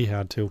 He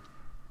had to.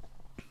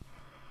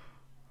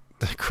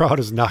 The crowd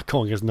is not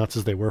going as nuts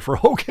as they were for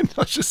Hogan.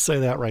 Let's just say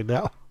that right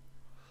now.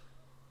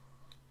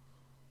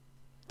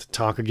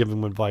 Tatanka giving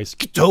him advice.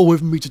 Get the hell away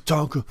from me,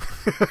 Tatanka.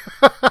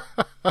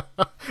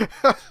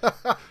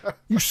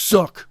 You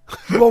suck.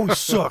 You always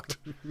sucked.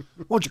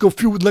 Why don't you go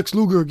feud with Lex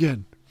Luger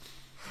again?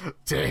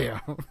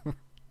 Damn.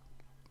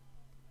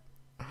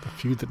 The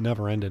feud that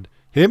never ended.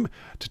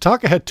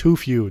 Tatanka had 2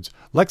 feuds.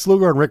 Lex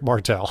Luger and Rick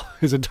Martel.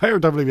 His entire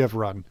WWF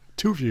run.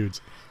 2 feuds.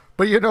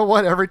 But you know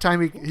what? Every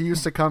time he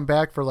used to come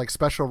back for like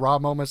special Raw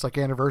moments, like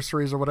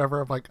anniversaries or whatever,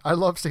 I'm like, I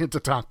love seeing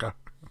Tatanka.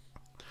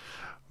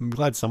 I'm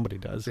glad somebody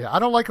does. Yeah, I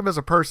don't like him as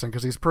a person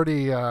because he's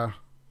pretty,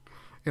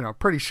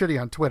 pretty shitty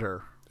on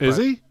Twitter. Is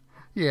he?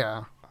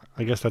 Yeah.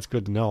 I guess that's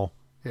good to know.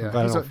 Yeah,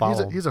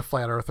 he's a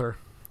flat earther.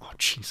 Oh,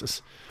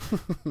 Jesus.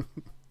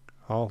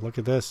 Oh, look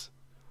at this.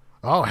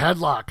 Oh,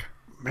 headlock.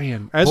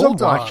 Man, as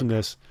Bulldog. I'm watching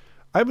this,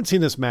 I haven't seen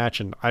this match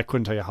and I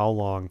couldn't tell you how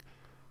long.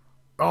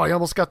 Oh, he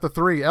almost got the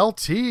 3.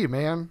 LT,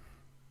 man.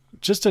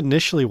 Just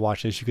initially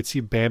watching this, you could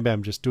see Bam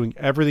Bam just doing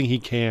everything he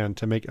can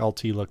to make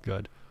LT look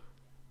good.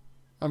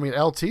 I mean,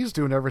 LT's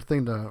doing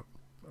everything to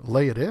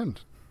lay it in.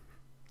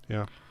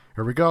 Yeah.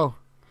 Here we go.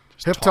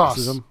 Just Hip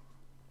tosses toss. him.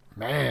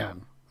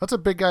 Man, that's a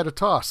big guy to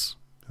toss.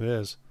 It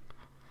is.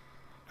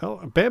 Hell,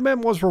 Bam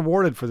Bam was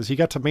rewarded for this. He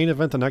got to main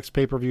event the next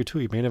pay-per-view, too.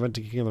 He main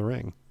evented King of the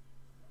Ring.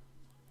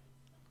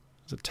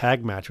 It was a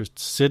tag match. It was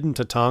Sid and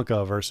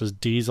Tatanka versus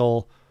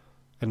Diesel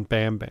and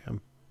Bam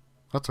Bam.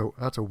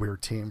 That's a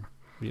weird team.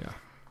 Yeah.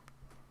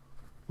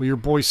 Well, your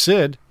boy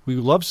Sid, who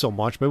you love so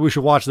much, maybe we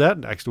should watch that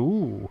next.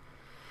 Ooh.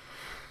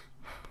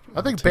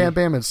 I think Bam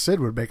Bam and Sid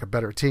would make a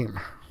better team.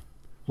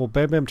 Well,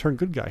 Bam Bam turned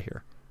good guy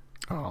here.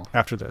 Oh.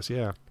 After this,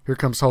 yeah. Here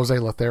comes Jose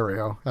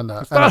Lothario. And the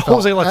It's not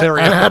Jose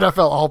Lothario. And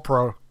NFL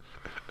All-Pro.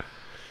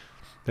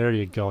 There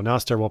you go. Now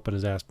start whooping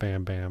his ass,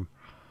 Bam Bam.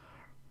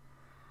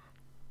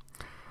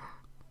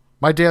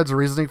 My dad's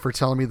reasoning for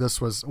telling me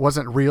this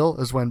wasn't real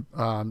is when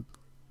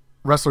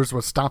wrestlers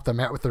would stomp the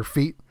mat with their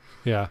feet.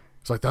 Yeah.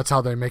 It's like, that's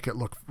how they make it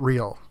look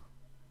real.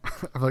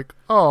 I'm like,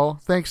 oh,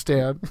 thanks,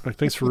 Dad. Like,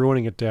 thanks for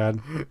ruining it,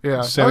 Dad. Yeah.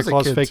 I Santa was a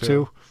Claus kid, fake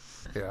too?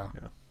 Yeah.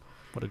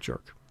 What a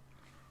jerk.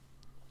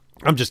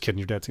 I'm just kidding.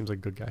 Your dad seems like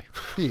a good guy.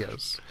 He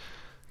is.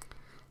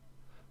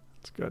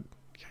 It's good.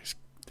 Guys,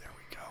 there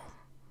we go.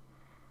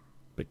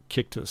 Big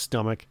kick to the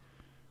stomach.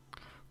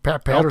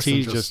 Pat Patterson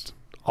LT's just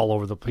all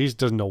over the place. He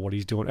doesn't know what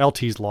he's doing.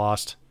 LT's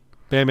lost.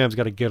 Bam Bam's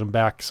got to get him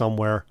back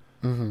somewhere.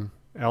 Mm-hmm.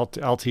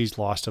 LT's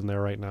lost in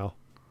there right now.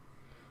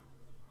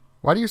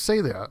 Why do you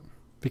say that?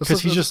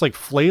 Because he's just like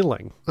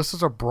flailing. This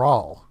is a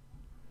brawl.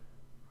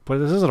 But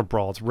this isn't a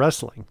brawl. It's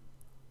wrestling.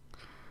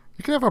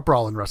 You can have a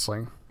brawl in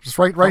wrestling. Just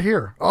right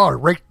here. Oh,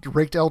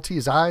 raked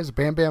LT's eyes.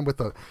 Bam Bam with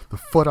the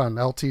foot on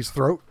LT's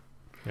throat.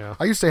 Yeah.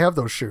 I used to have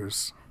those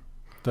shoes.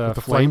 The With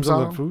the flames flames on on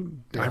the them?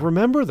 food. Yeah. I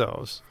remember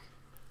those.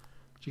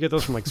 Did you get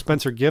those from like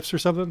Spencer Gifts or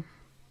something?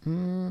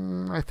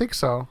 I think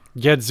so.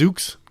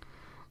 Gadzooks?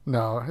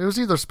 No, it was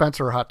either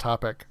Spencer or Hot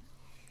Topic.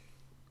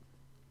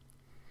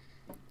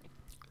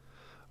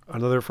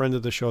 Another friend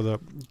of the show, the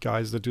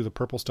guys that do the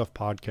Purple Stuff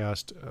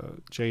podcast,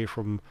 Jay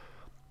from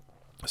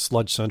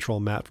Sludge Central,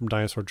 Matt from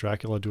Dinosaur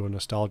Dracula, do a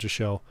nostalgia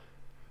show,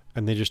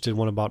 and they just did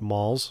one about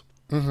malls,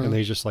 and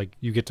they just like,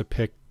 you get to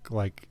pick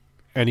like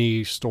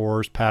any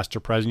stores, past or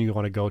present, you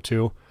want to go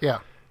to. Yeah.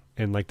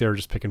 And like, they're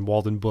just picking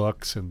Walden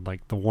Books and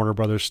like the Warner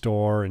Brothers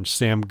store and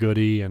Sam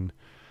Goody and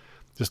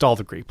just all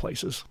the great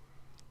places.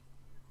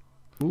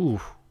 Ooh,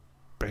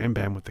 Bam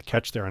Bam with the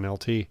catch there on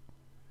LT.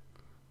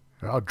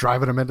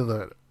 Driving him into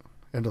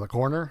the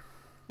corner.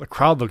 The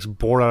crowd looks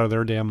bored out of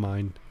their damn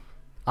mind.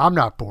 I'm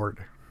not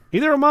bored.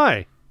 Neither am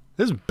I.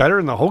 This is better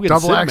than the Hogan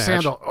Double Sid axe match.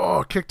 handle.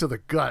 Oh, kick to the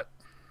gut.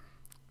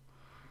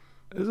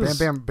 This is-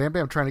 Bam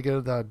Bam trying to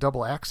get the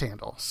double axe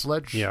handle.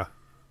 Sledge. Yeah.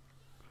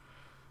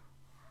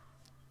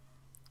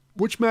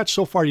 Which match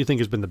so far do you think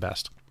has been the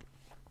best?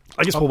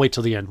 I guess we'll wait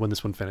till the end when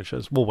this one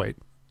finishes. We'll wait.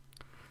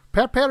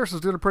 Pat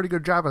Patterson's doing a pretty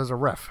good job as a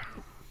ref.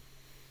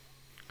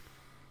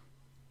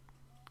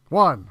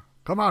 One.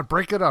 Come on,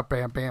 break it up,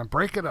 Bam Bam.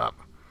 Break it up.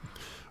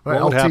 What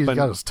would LT's happen-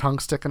 got his tongue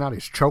sticking out.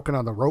 He's choking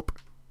on the rope.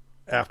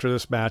 After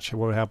this match,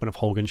 what would happen if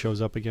Hogan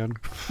shows up again?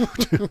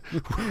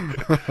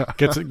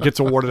 gets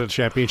awarded a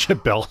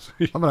championship belt.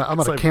 I'm gonna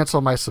It's like,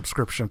 cancel my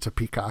subscription to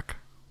Peacock.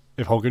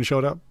 if Hogan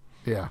showed up?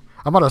 Yeah,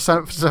 I'm on a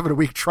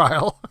 7-week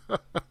trial. I'm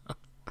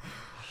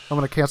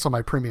gonna cancel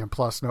my Premium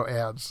Plus. No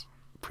ads.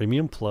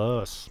 Premium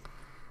Plus.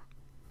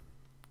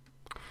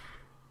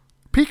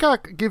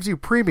 Peacock gives you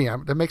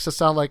premium. That makes it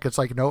sound like it's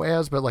like no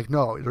ads, but like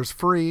no, there's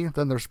free,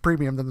 then there's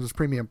premium, then there's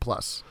Premium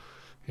Plus.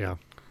 Yeah.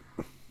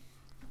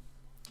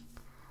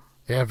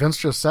 Yeah, Vince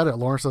just said it.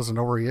 Lawrence doesn't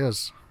know where he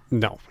is.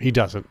 No, he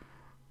doesn't.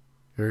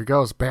 Here he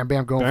goes. Bam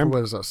Bam going Bam- for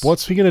what is this?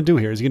 What's he going to do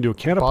here? Is he going to do a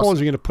catapult or is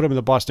he going to put him in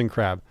the Boston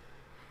Crab?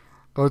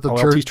 Go with the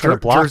LT's trying to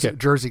block Jersey, it.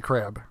 Jersey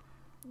Crab.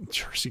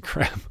 Jersey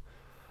Crab.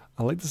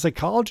 I like the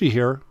psychology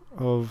here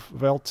of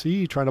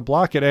LT trying to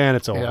block it, and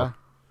it's over. Yeah.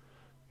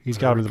 He's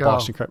There got him we in the go.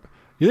 Boston Crab.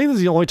 You think this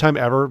is the only time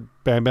ever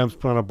Bam Bam's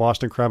put on a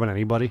Boston Crab on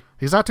anybody?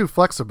 He's not too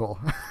flexible.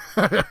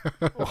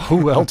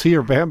 Who, LT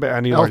or Bam Bam?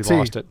 And he already LT.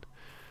 lost it.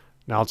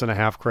 Now it's in a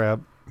half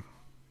crab.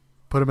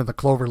 Put him in the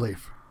clover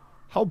leaf.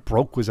 How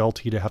broke was LT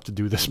to have to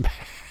do this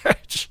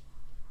match?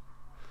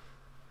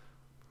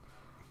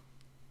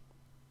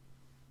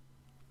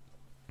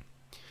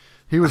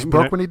 He was I mean,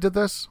 broke when he did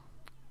this?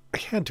 I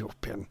had to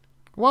have been.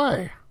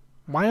 Why?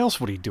 Why else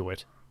would he do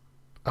it?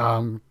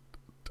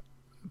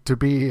 To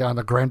be on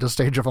the grandest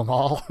stage of them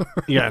all.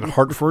 Yeah, in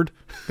Hartford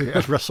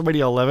at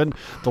WrestleMania 11,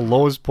 the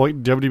lowest point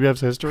in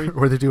WWF's history.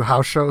 Where they do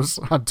house shows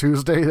on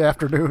Tuesday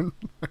afternoon.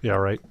 Yeah,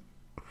 right.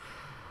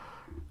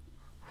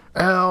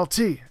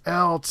 LT,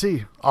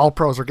 LT. All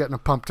pros are getting them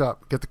pumped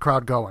up. Get the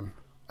crowd going.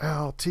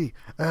 LT,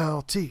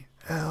 LT,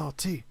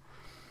 LT.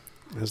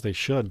 As they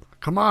should.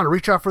 Come on,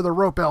 reach out for the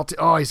rope, LT.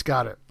 Oh, he's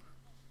got it.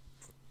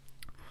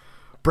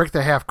 Break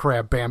the half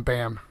crab, Bam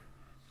Bam.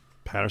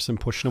 Patterson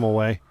pushing him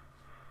away.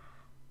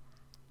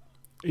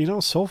 You know,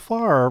 so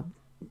far,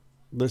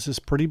 this is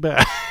pretty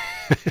bad.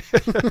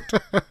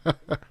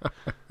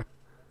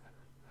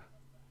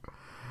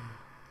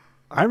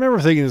 I remember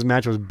thinking this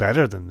match was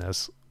better than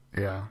this.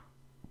 Yeah.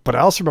 But I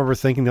also remember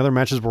thinking the other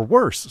matches were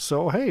worse.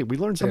 So, hey, we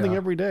learn something Yeah.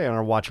 every day on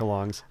our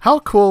watch-alongs. How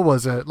cool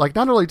was it? Like,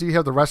 not only do you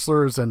have the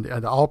wrestlers and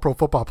the all-pro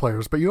football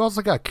players, but you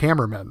also got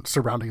cameramen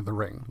surrounding the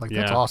ring. Like,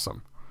 that's Yeah.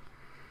 awesome.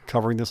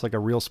 Covering this like a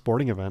real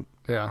sporting event.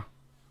 Yeah.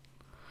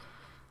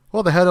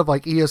 Well, the head of,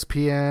 like,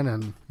 ESPN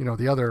and, you know,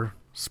 the other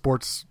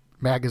sports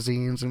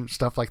magazines and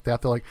stuff like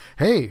that, they're like,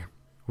 hey,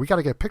 we got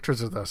to get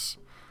pictures of this.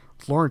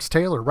 It's Lawrence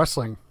Taylor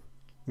wrestling.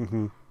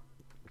 Mm-hmm.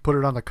 Put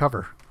it on the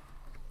cover.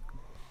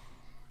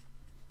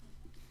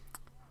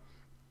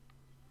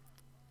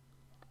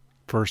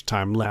 First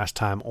time, last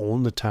time,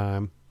 own the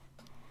time.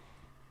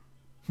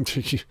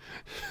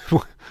 I'm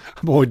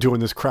only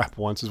doing this crap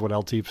once, is what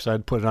LT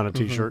said. Put it on a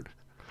t-shirt.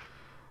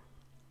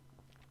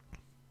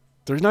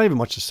 There's not even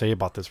much to say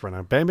about this right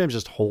now. Bam Bam's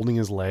just holding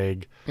his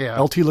leg.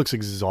 Yeah. LT looks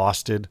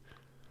exhausted.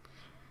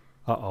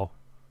 Uh-oh.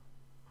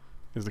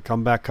 Is the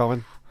comeback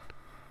coming?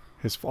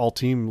 His all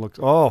team looks...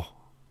 Oh,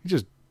 he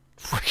just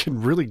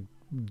freaking really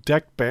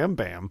decked Bam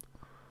Bam.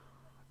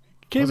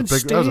 He can't even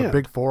stand. That was a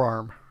big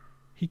forearm.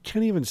 He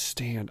can't even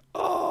stand.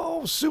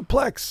 Oh,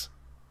 suplex.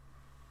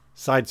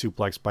 Side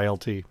suplex by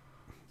LT.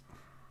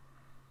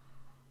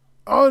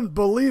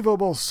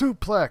 Unbelievable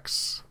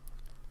suplex.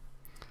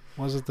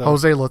 Was it the...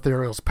 Jose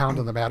Lothario's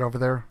pounding the mat over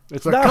there.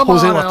 It's like, not come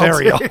Jose on,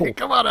 Lothario. LT.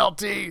 Come on,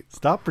 LT.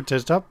 Stop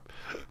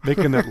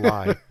making that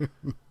lie.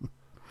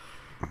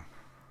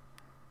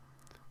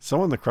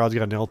 Someone in the crowd's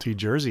got an LT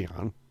jersey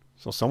on,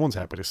 so someone's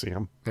happy to see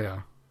him.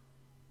 Yeah.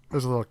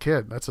 There's a little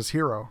kid. That's his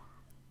hero.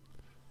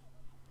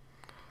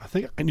 I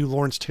think I knew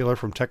Lawrence Taylor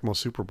from Tecmo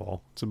Super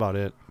Bowl. That's about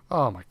it.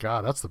 Oh, my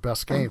God. That's the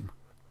best game.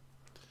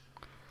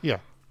 Yeah.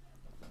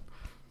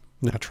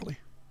 Naturally.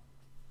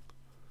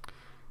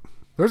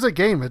 There's a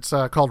game. It's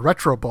called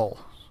Retro Bowl.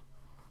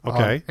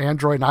 Okay.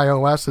 Android and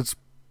iOS.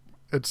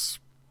 It's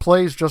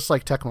plays just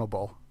like Tecmo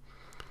Bowl.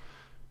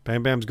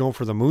 Bam Bam's going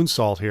for the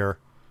moonsault here.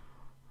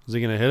 Is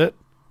he going to hit it?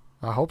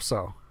 I hope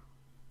so.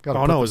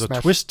 Oh, no. It was a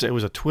twist. It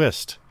was a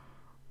twist.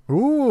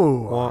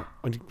 Ooh. Well,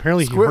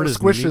 apparently he hurt his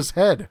squish knee. his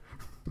head.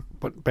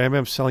 But Bam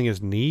Bam's selling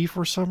his knee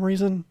for some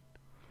reason?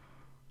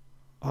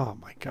 Oh,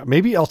 my God.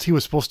 Maybe LT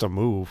was supposed to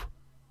move.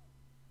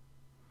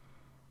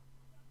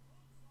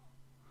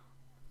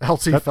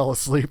 LT fell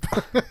asleep.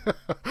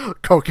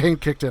 Cocaine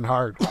kicked in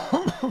hard.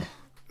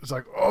 It's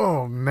like,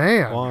 oh,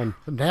 man. One,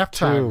 nap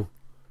time. two.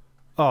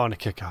 Oh, and a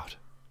kick out.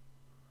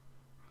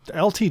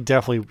 LT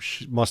definitely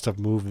must have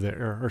moved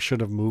there, or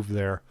should have moved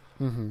there.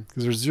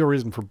 Because there's zero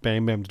reason for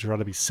Bam Bam to try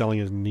to be selling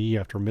his knee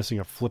after missing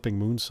a flipping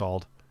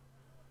moonsault.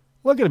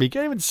 Look at him. He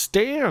can't even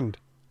stand.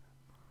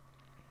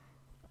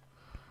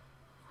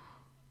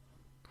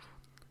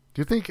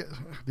 Do you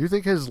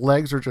think his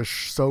legs are just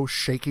so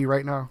shaky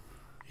right now?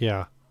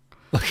 Yeah.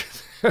 Look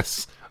at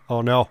this.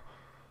 Oh, no.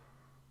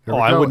 Here Oh,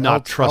 we I go. would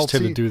not trust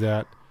him to LT. do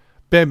that.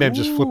 Bam Bam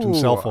just flipped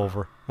himself Ooh.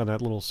 over on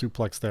that little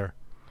suplex there.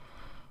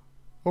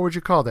 What would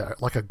you call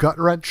that? Like a gut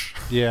wrench?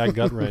 Yeah,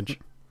 gut wrench.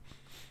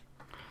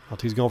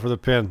 LT's going for the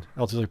pin.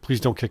 LT's like, please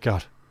don't kick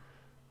out.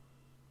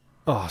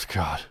 Oh,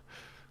 God.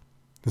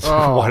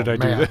 Oh, Why did I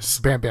man. do this?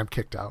 Bam Bam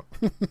kicked out.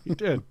 He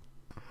did.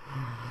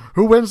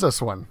 Who wins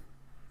this one?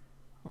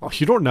 Oh,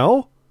 you don't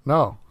know?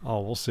 No.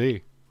 Oh, we'll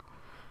see.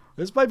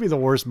 This might be the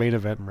worst main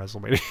event in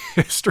WrestleMania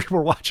history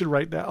we're watching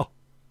right now.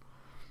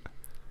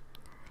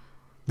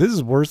 This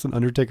is worse than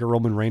Undertaker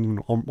Roman Reigns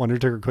when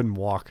Undertaker couldn't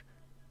walk.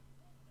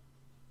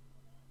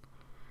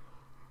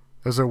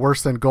 Is it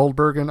worse than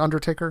Goldberg and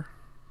Undertaker?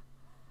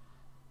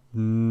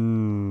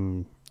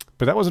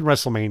 But that was in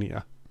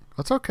WrestleMania.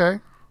 That's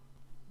okay.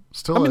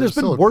 Still, I mean, there's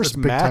been worse it's a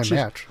big time matches.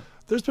 match.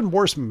 There's been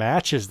worse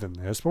matches than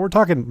this, but we're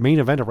talking main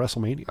event of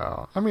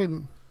WrestleMania. I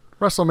mean,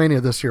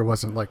 WrestleMania this year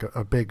wasn't like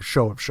a big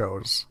show of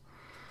shows.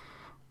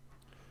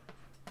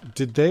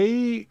 Did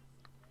they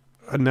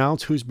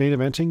announce who's main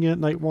eventing yet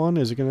night one?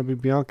 Is it going to be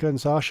Bianca and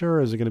Sasha,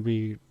 or is it going to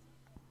be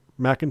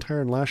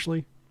McIntyre and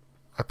Lashley?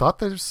 I thought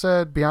they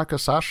said Bianca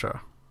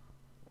Sasha.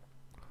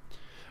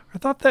 I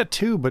thought that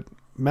too, but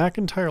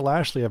McIntyre and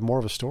Lashley have more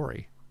of a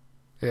story.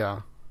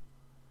 Yeah.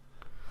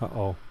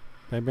 Uh-oh.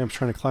 Maybe I'm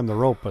trying to climb the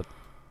rope, but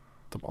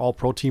the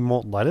all-pro team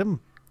won't let him?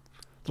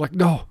 They're like,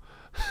 no.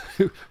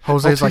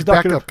 Jose's like, not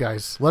back gonna- up,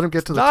 guys. Let him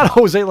get to the Not top.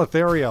 Jose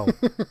Lothario.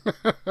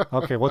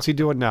 Okay, what's he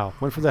doing now?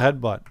 Went for the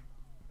headbutt.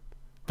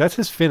 That's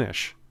his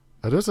finish.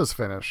 That is his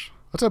finish.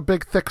 That's a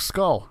big, thick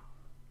skull.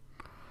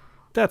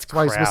 That's That's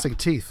why crap. he's missing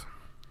teeth.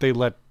 They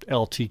let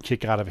LT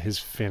kick out of his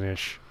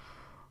finish.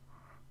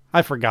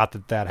 I forgot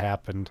that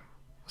happened.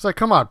 It's like,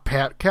 come on,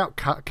 Pat.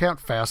 Count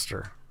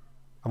faster.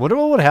 I wonder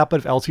what would happen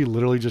if LT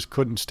literally just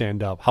couldn't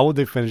stand up. How would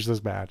they finish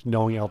this match,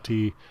 knowing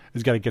LT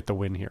has got to get the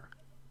win here?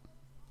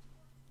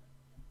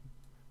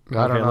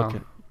 I don't know.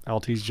 Look,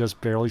 LT's just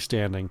barely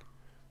standing.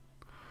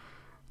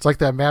 It's like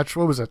that match.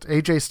 What was it?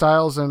 AJ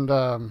Styles and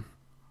no,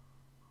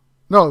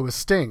 it was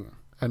Sting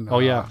and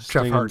Jeff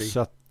Sting Hardy.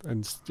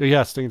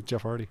 Sting and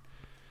Jeff Hardy.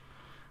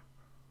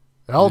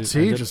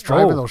 LT just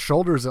driving those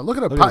shoulders. Look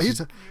at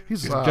him.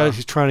 He's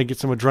trying to get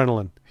some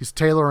adrenaline. He's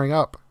tailoring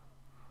up.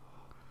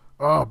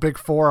 Oh, big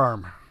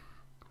forearm.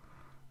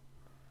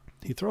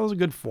 He throws a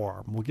good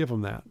forearm. We'll give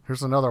him that.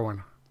 Here's another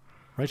one.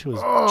 Right to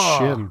his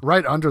chin.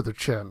 Right under the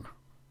chin.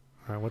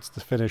 All right, what's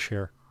the finish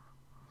here?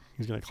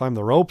 He's going to climb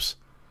the ropes.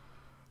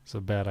 It's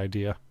a bad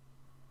idea.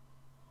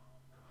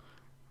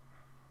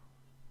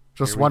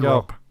 Just one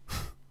rope.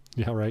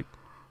 Yeah, right.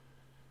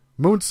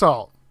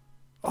 Moonsault.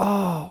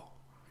 Oh,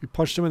 you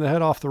punched him in the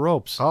head off the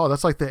ropes. Oh,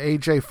 that's like the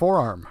AJ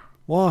forearm.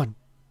 One.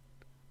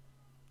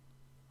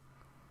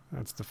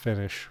 That's the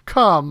finish.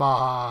 Come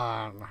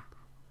on.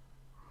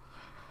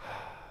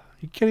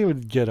 He can't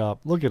even get up.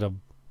 Look at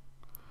him.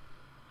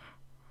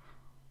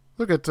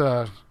 Look at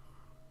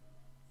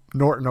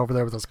Norton over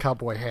there with his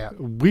cowboy hat.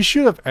 We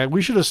should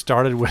have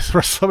started with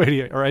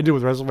WrestleMania or ended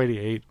with WrestleMania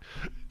 8.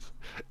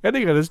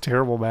 Ending on this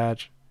terrible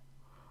match.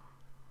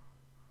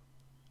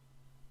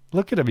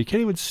 Look at him. He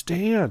can't even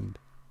stand.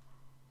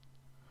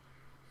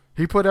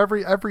 He put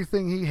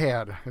everything he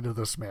had into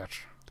this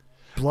match.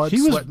 Blood,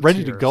 he was sweat, and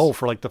ready tears. to go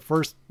for like the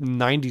first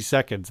 90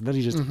 seconds, and then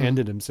he just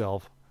ended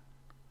himself.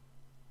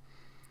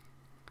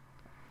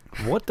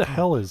 What the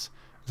hell is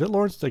it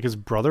Lawrence, like his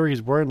brother?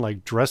 He's wearing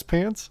like dress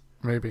pants?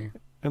 Maybe.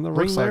 In the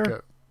Looks ring like there?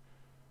 it.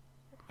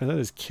 And then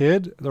his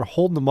kid, they're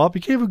holding him up.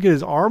 He can't even get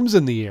his arms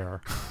in the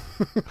air.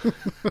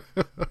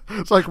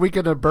 It's like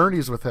Weekend at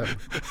Bernie's with him.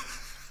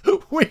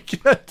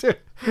 Weekend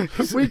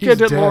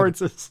at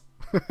Lawrence's.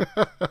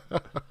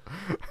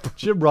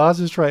 Jim Ross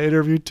is trying to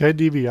interview Ted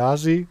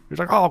DiBiase. He's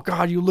like, "Oh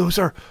God, you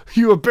loser!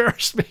 You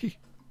embarrassed me."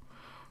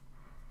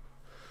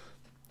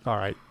 All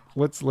right,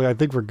 I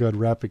think we're good.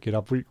 Wrapping it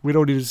up. We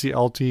don't need to see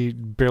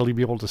LT barely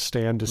be able to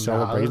stand to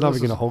celebrate. He's not even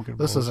going to Hogan.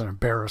 This is an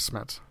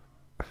embarrassment.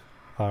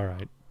 All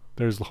right,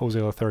 there's Jose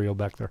Lothario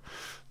back there.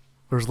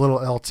 There's little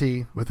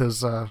LT with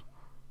his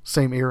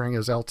same earring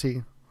as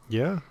LT.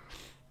 Yeah,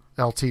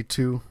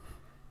 LT2.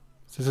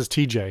 This is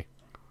TJ.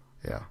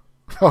 Yeah.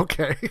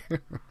 Okay.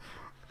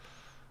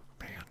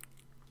 Man,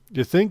 do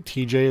you think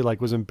TJ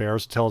was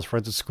embarrassed to tell his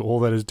friends at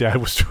school that his dad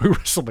was doing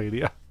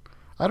WrestleMania?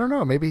 I don't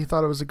know. Maybe he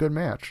thought it was a good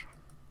match.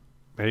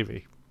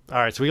 Maybe. All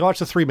right, so we watched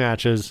the 3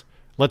 matches.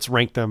 Let's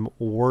rank them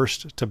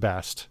worst to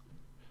best.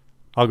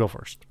 I'll go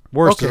first.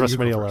 Worst is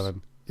WrestleMania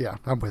 11. Yeah,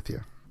 I'm with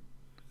you.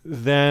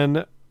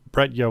 Then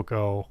Brett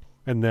Yoko,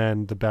 and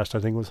then the best I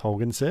think was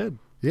Hogan Sid.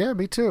 Yeah,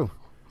 me too.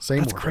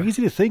 Same. That's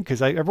crazy to think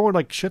because everyone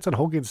shits on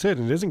Hogan Sid,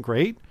 and it isn't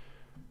great.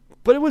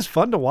 But it was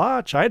fun to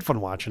watch. I had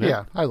fun watching it.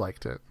 Yeah, I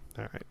liked it.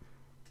 All right.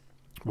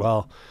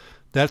 Well,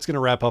 that's going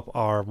to wrap up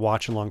our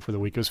watch along for the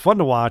week. It was fun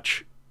to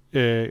watch.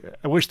 I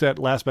wish that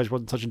last match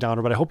wasn't such a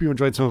downer, but I hope you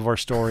enjoyed some of our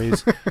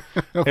stories.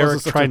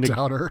 Eric trying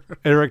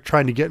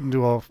to get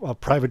into a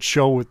private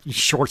show with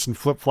shorts and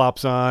flip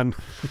flops on,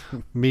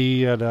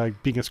 me and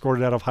being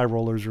escorted out of high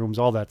rollers rooms,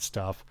 all that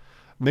stuff.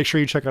 Make sure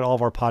you check out all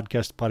of our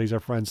podcast buddies, our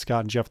friends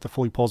Scott and Jeff, the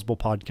Fully Posable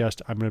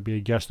Podcast. I'm going to be a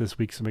guest this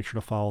week, so make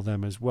sure to follow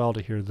them as well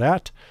to hear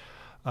that.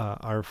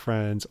 Our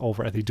friends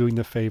over at the Doing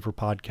the Favor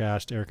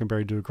podcast. Eric and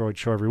Barry do a great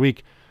show every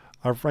week.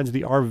 Our friends at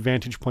the Our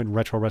Vantage Point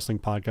Retro Wrestling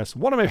podcast.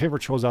 One of my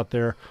favorite shows out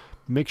there.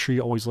 Make sure you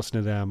always listen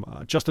to them.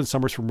 Justin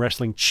Summers from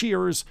Wrestling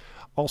Cheers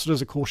also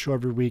does a cool show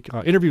every week.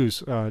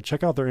 Interviews.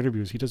 Check out their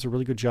interviews. He does a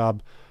really good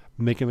job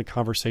making the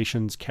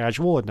conversations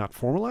casual and not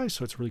formalized.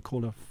 So it's really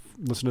cool to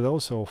listen to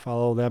those. So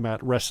follow them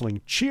at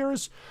Wrestling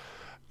Cheers.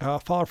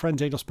 Follow our friend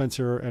Daniel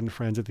Spencer and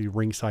friends at the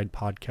Ringside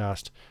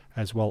Podcast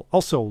as well.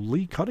 Also,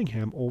 Lee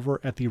Cunningham over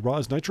at the Raw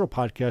is Nitro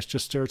Podcast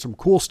just shared some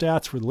cool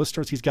stats for the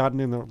listeners he's gotten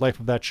in the life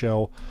of that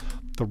show.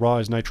 The Raw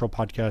is Nitro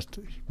Podcast.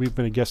 We've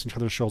been a guest in each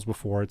other's shows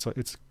before.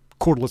 It's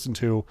cool to listen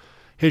to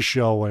his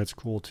show, and it's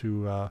cool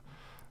to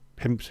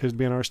his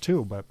being ours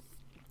too. But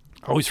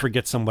I always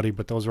forget somebody,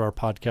 but those are our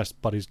podcast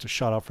buddies to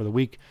shout out for the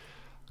week.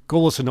 Go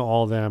listen to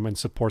all of them and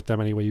support them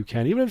any way you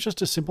can. Even if it's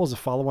just as simple as a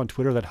follow on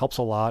Twitter, that helps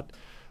a lot.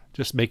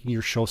 Just making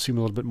your show seem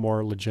a little bit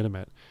more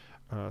legitimate.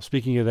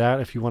 Speaking of that,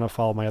 if you want to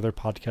follow my other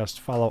podcast,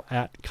 follow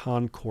at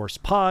Concourse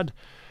Pod.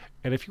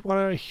 And if you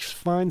want to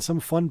find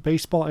some fun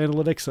baseball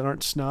analytics that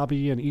aren't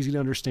snobby and easy to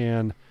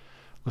understand,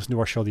 listen to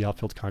our show, the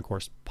Outfield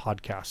Concourse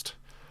Podcast.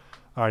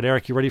 All right,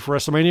 Eric, you ready for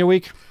WrestleMania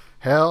week?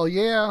 Hell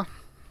yeah.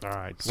 All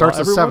right. Starts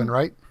at 7,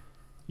 right?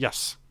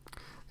 Yes.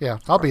 Yeah,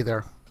 I'll be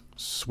there.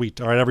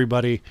 Sweet. All right,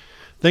 everybody.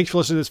 Thanks for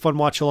listening to this fun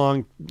watch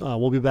along.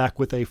 We'll be back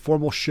with a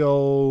formal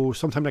show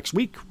sometime next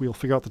week. We'll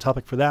figure out the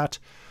topic for that.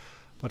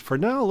 But for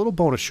now, a little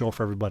bonus show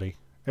for everybody.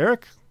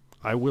 Eric,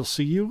 I will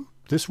see you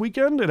this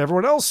weekend, and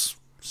everyone else,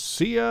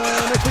 see ya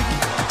next week.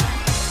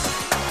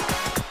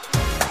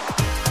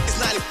 It's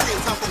 93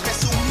 time for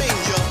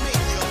Wrestlemania.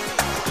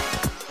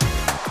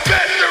 The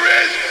best there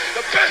is,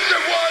 the best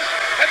there was,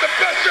 and the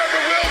best there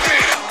ever will be.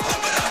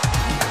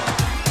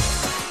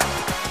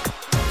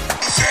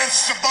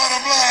 that's the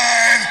bottom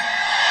line.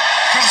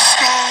 'Cause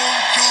Stone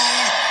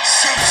Cold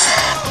said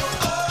so.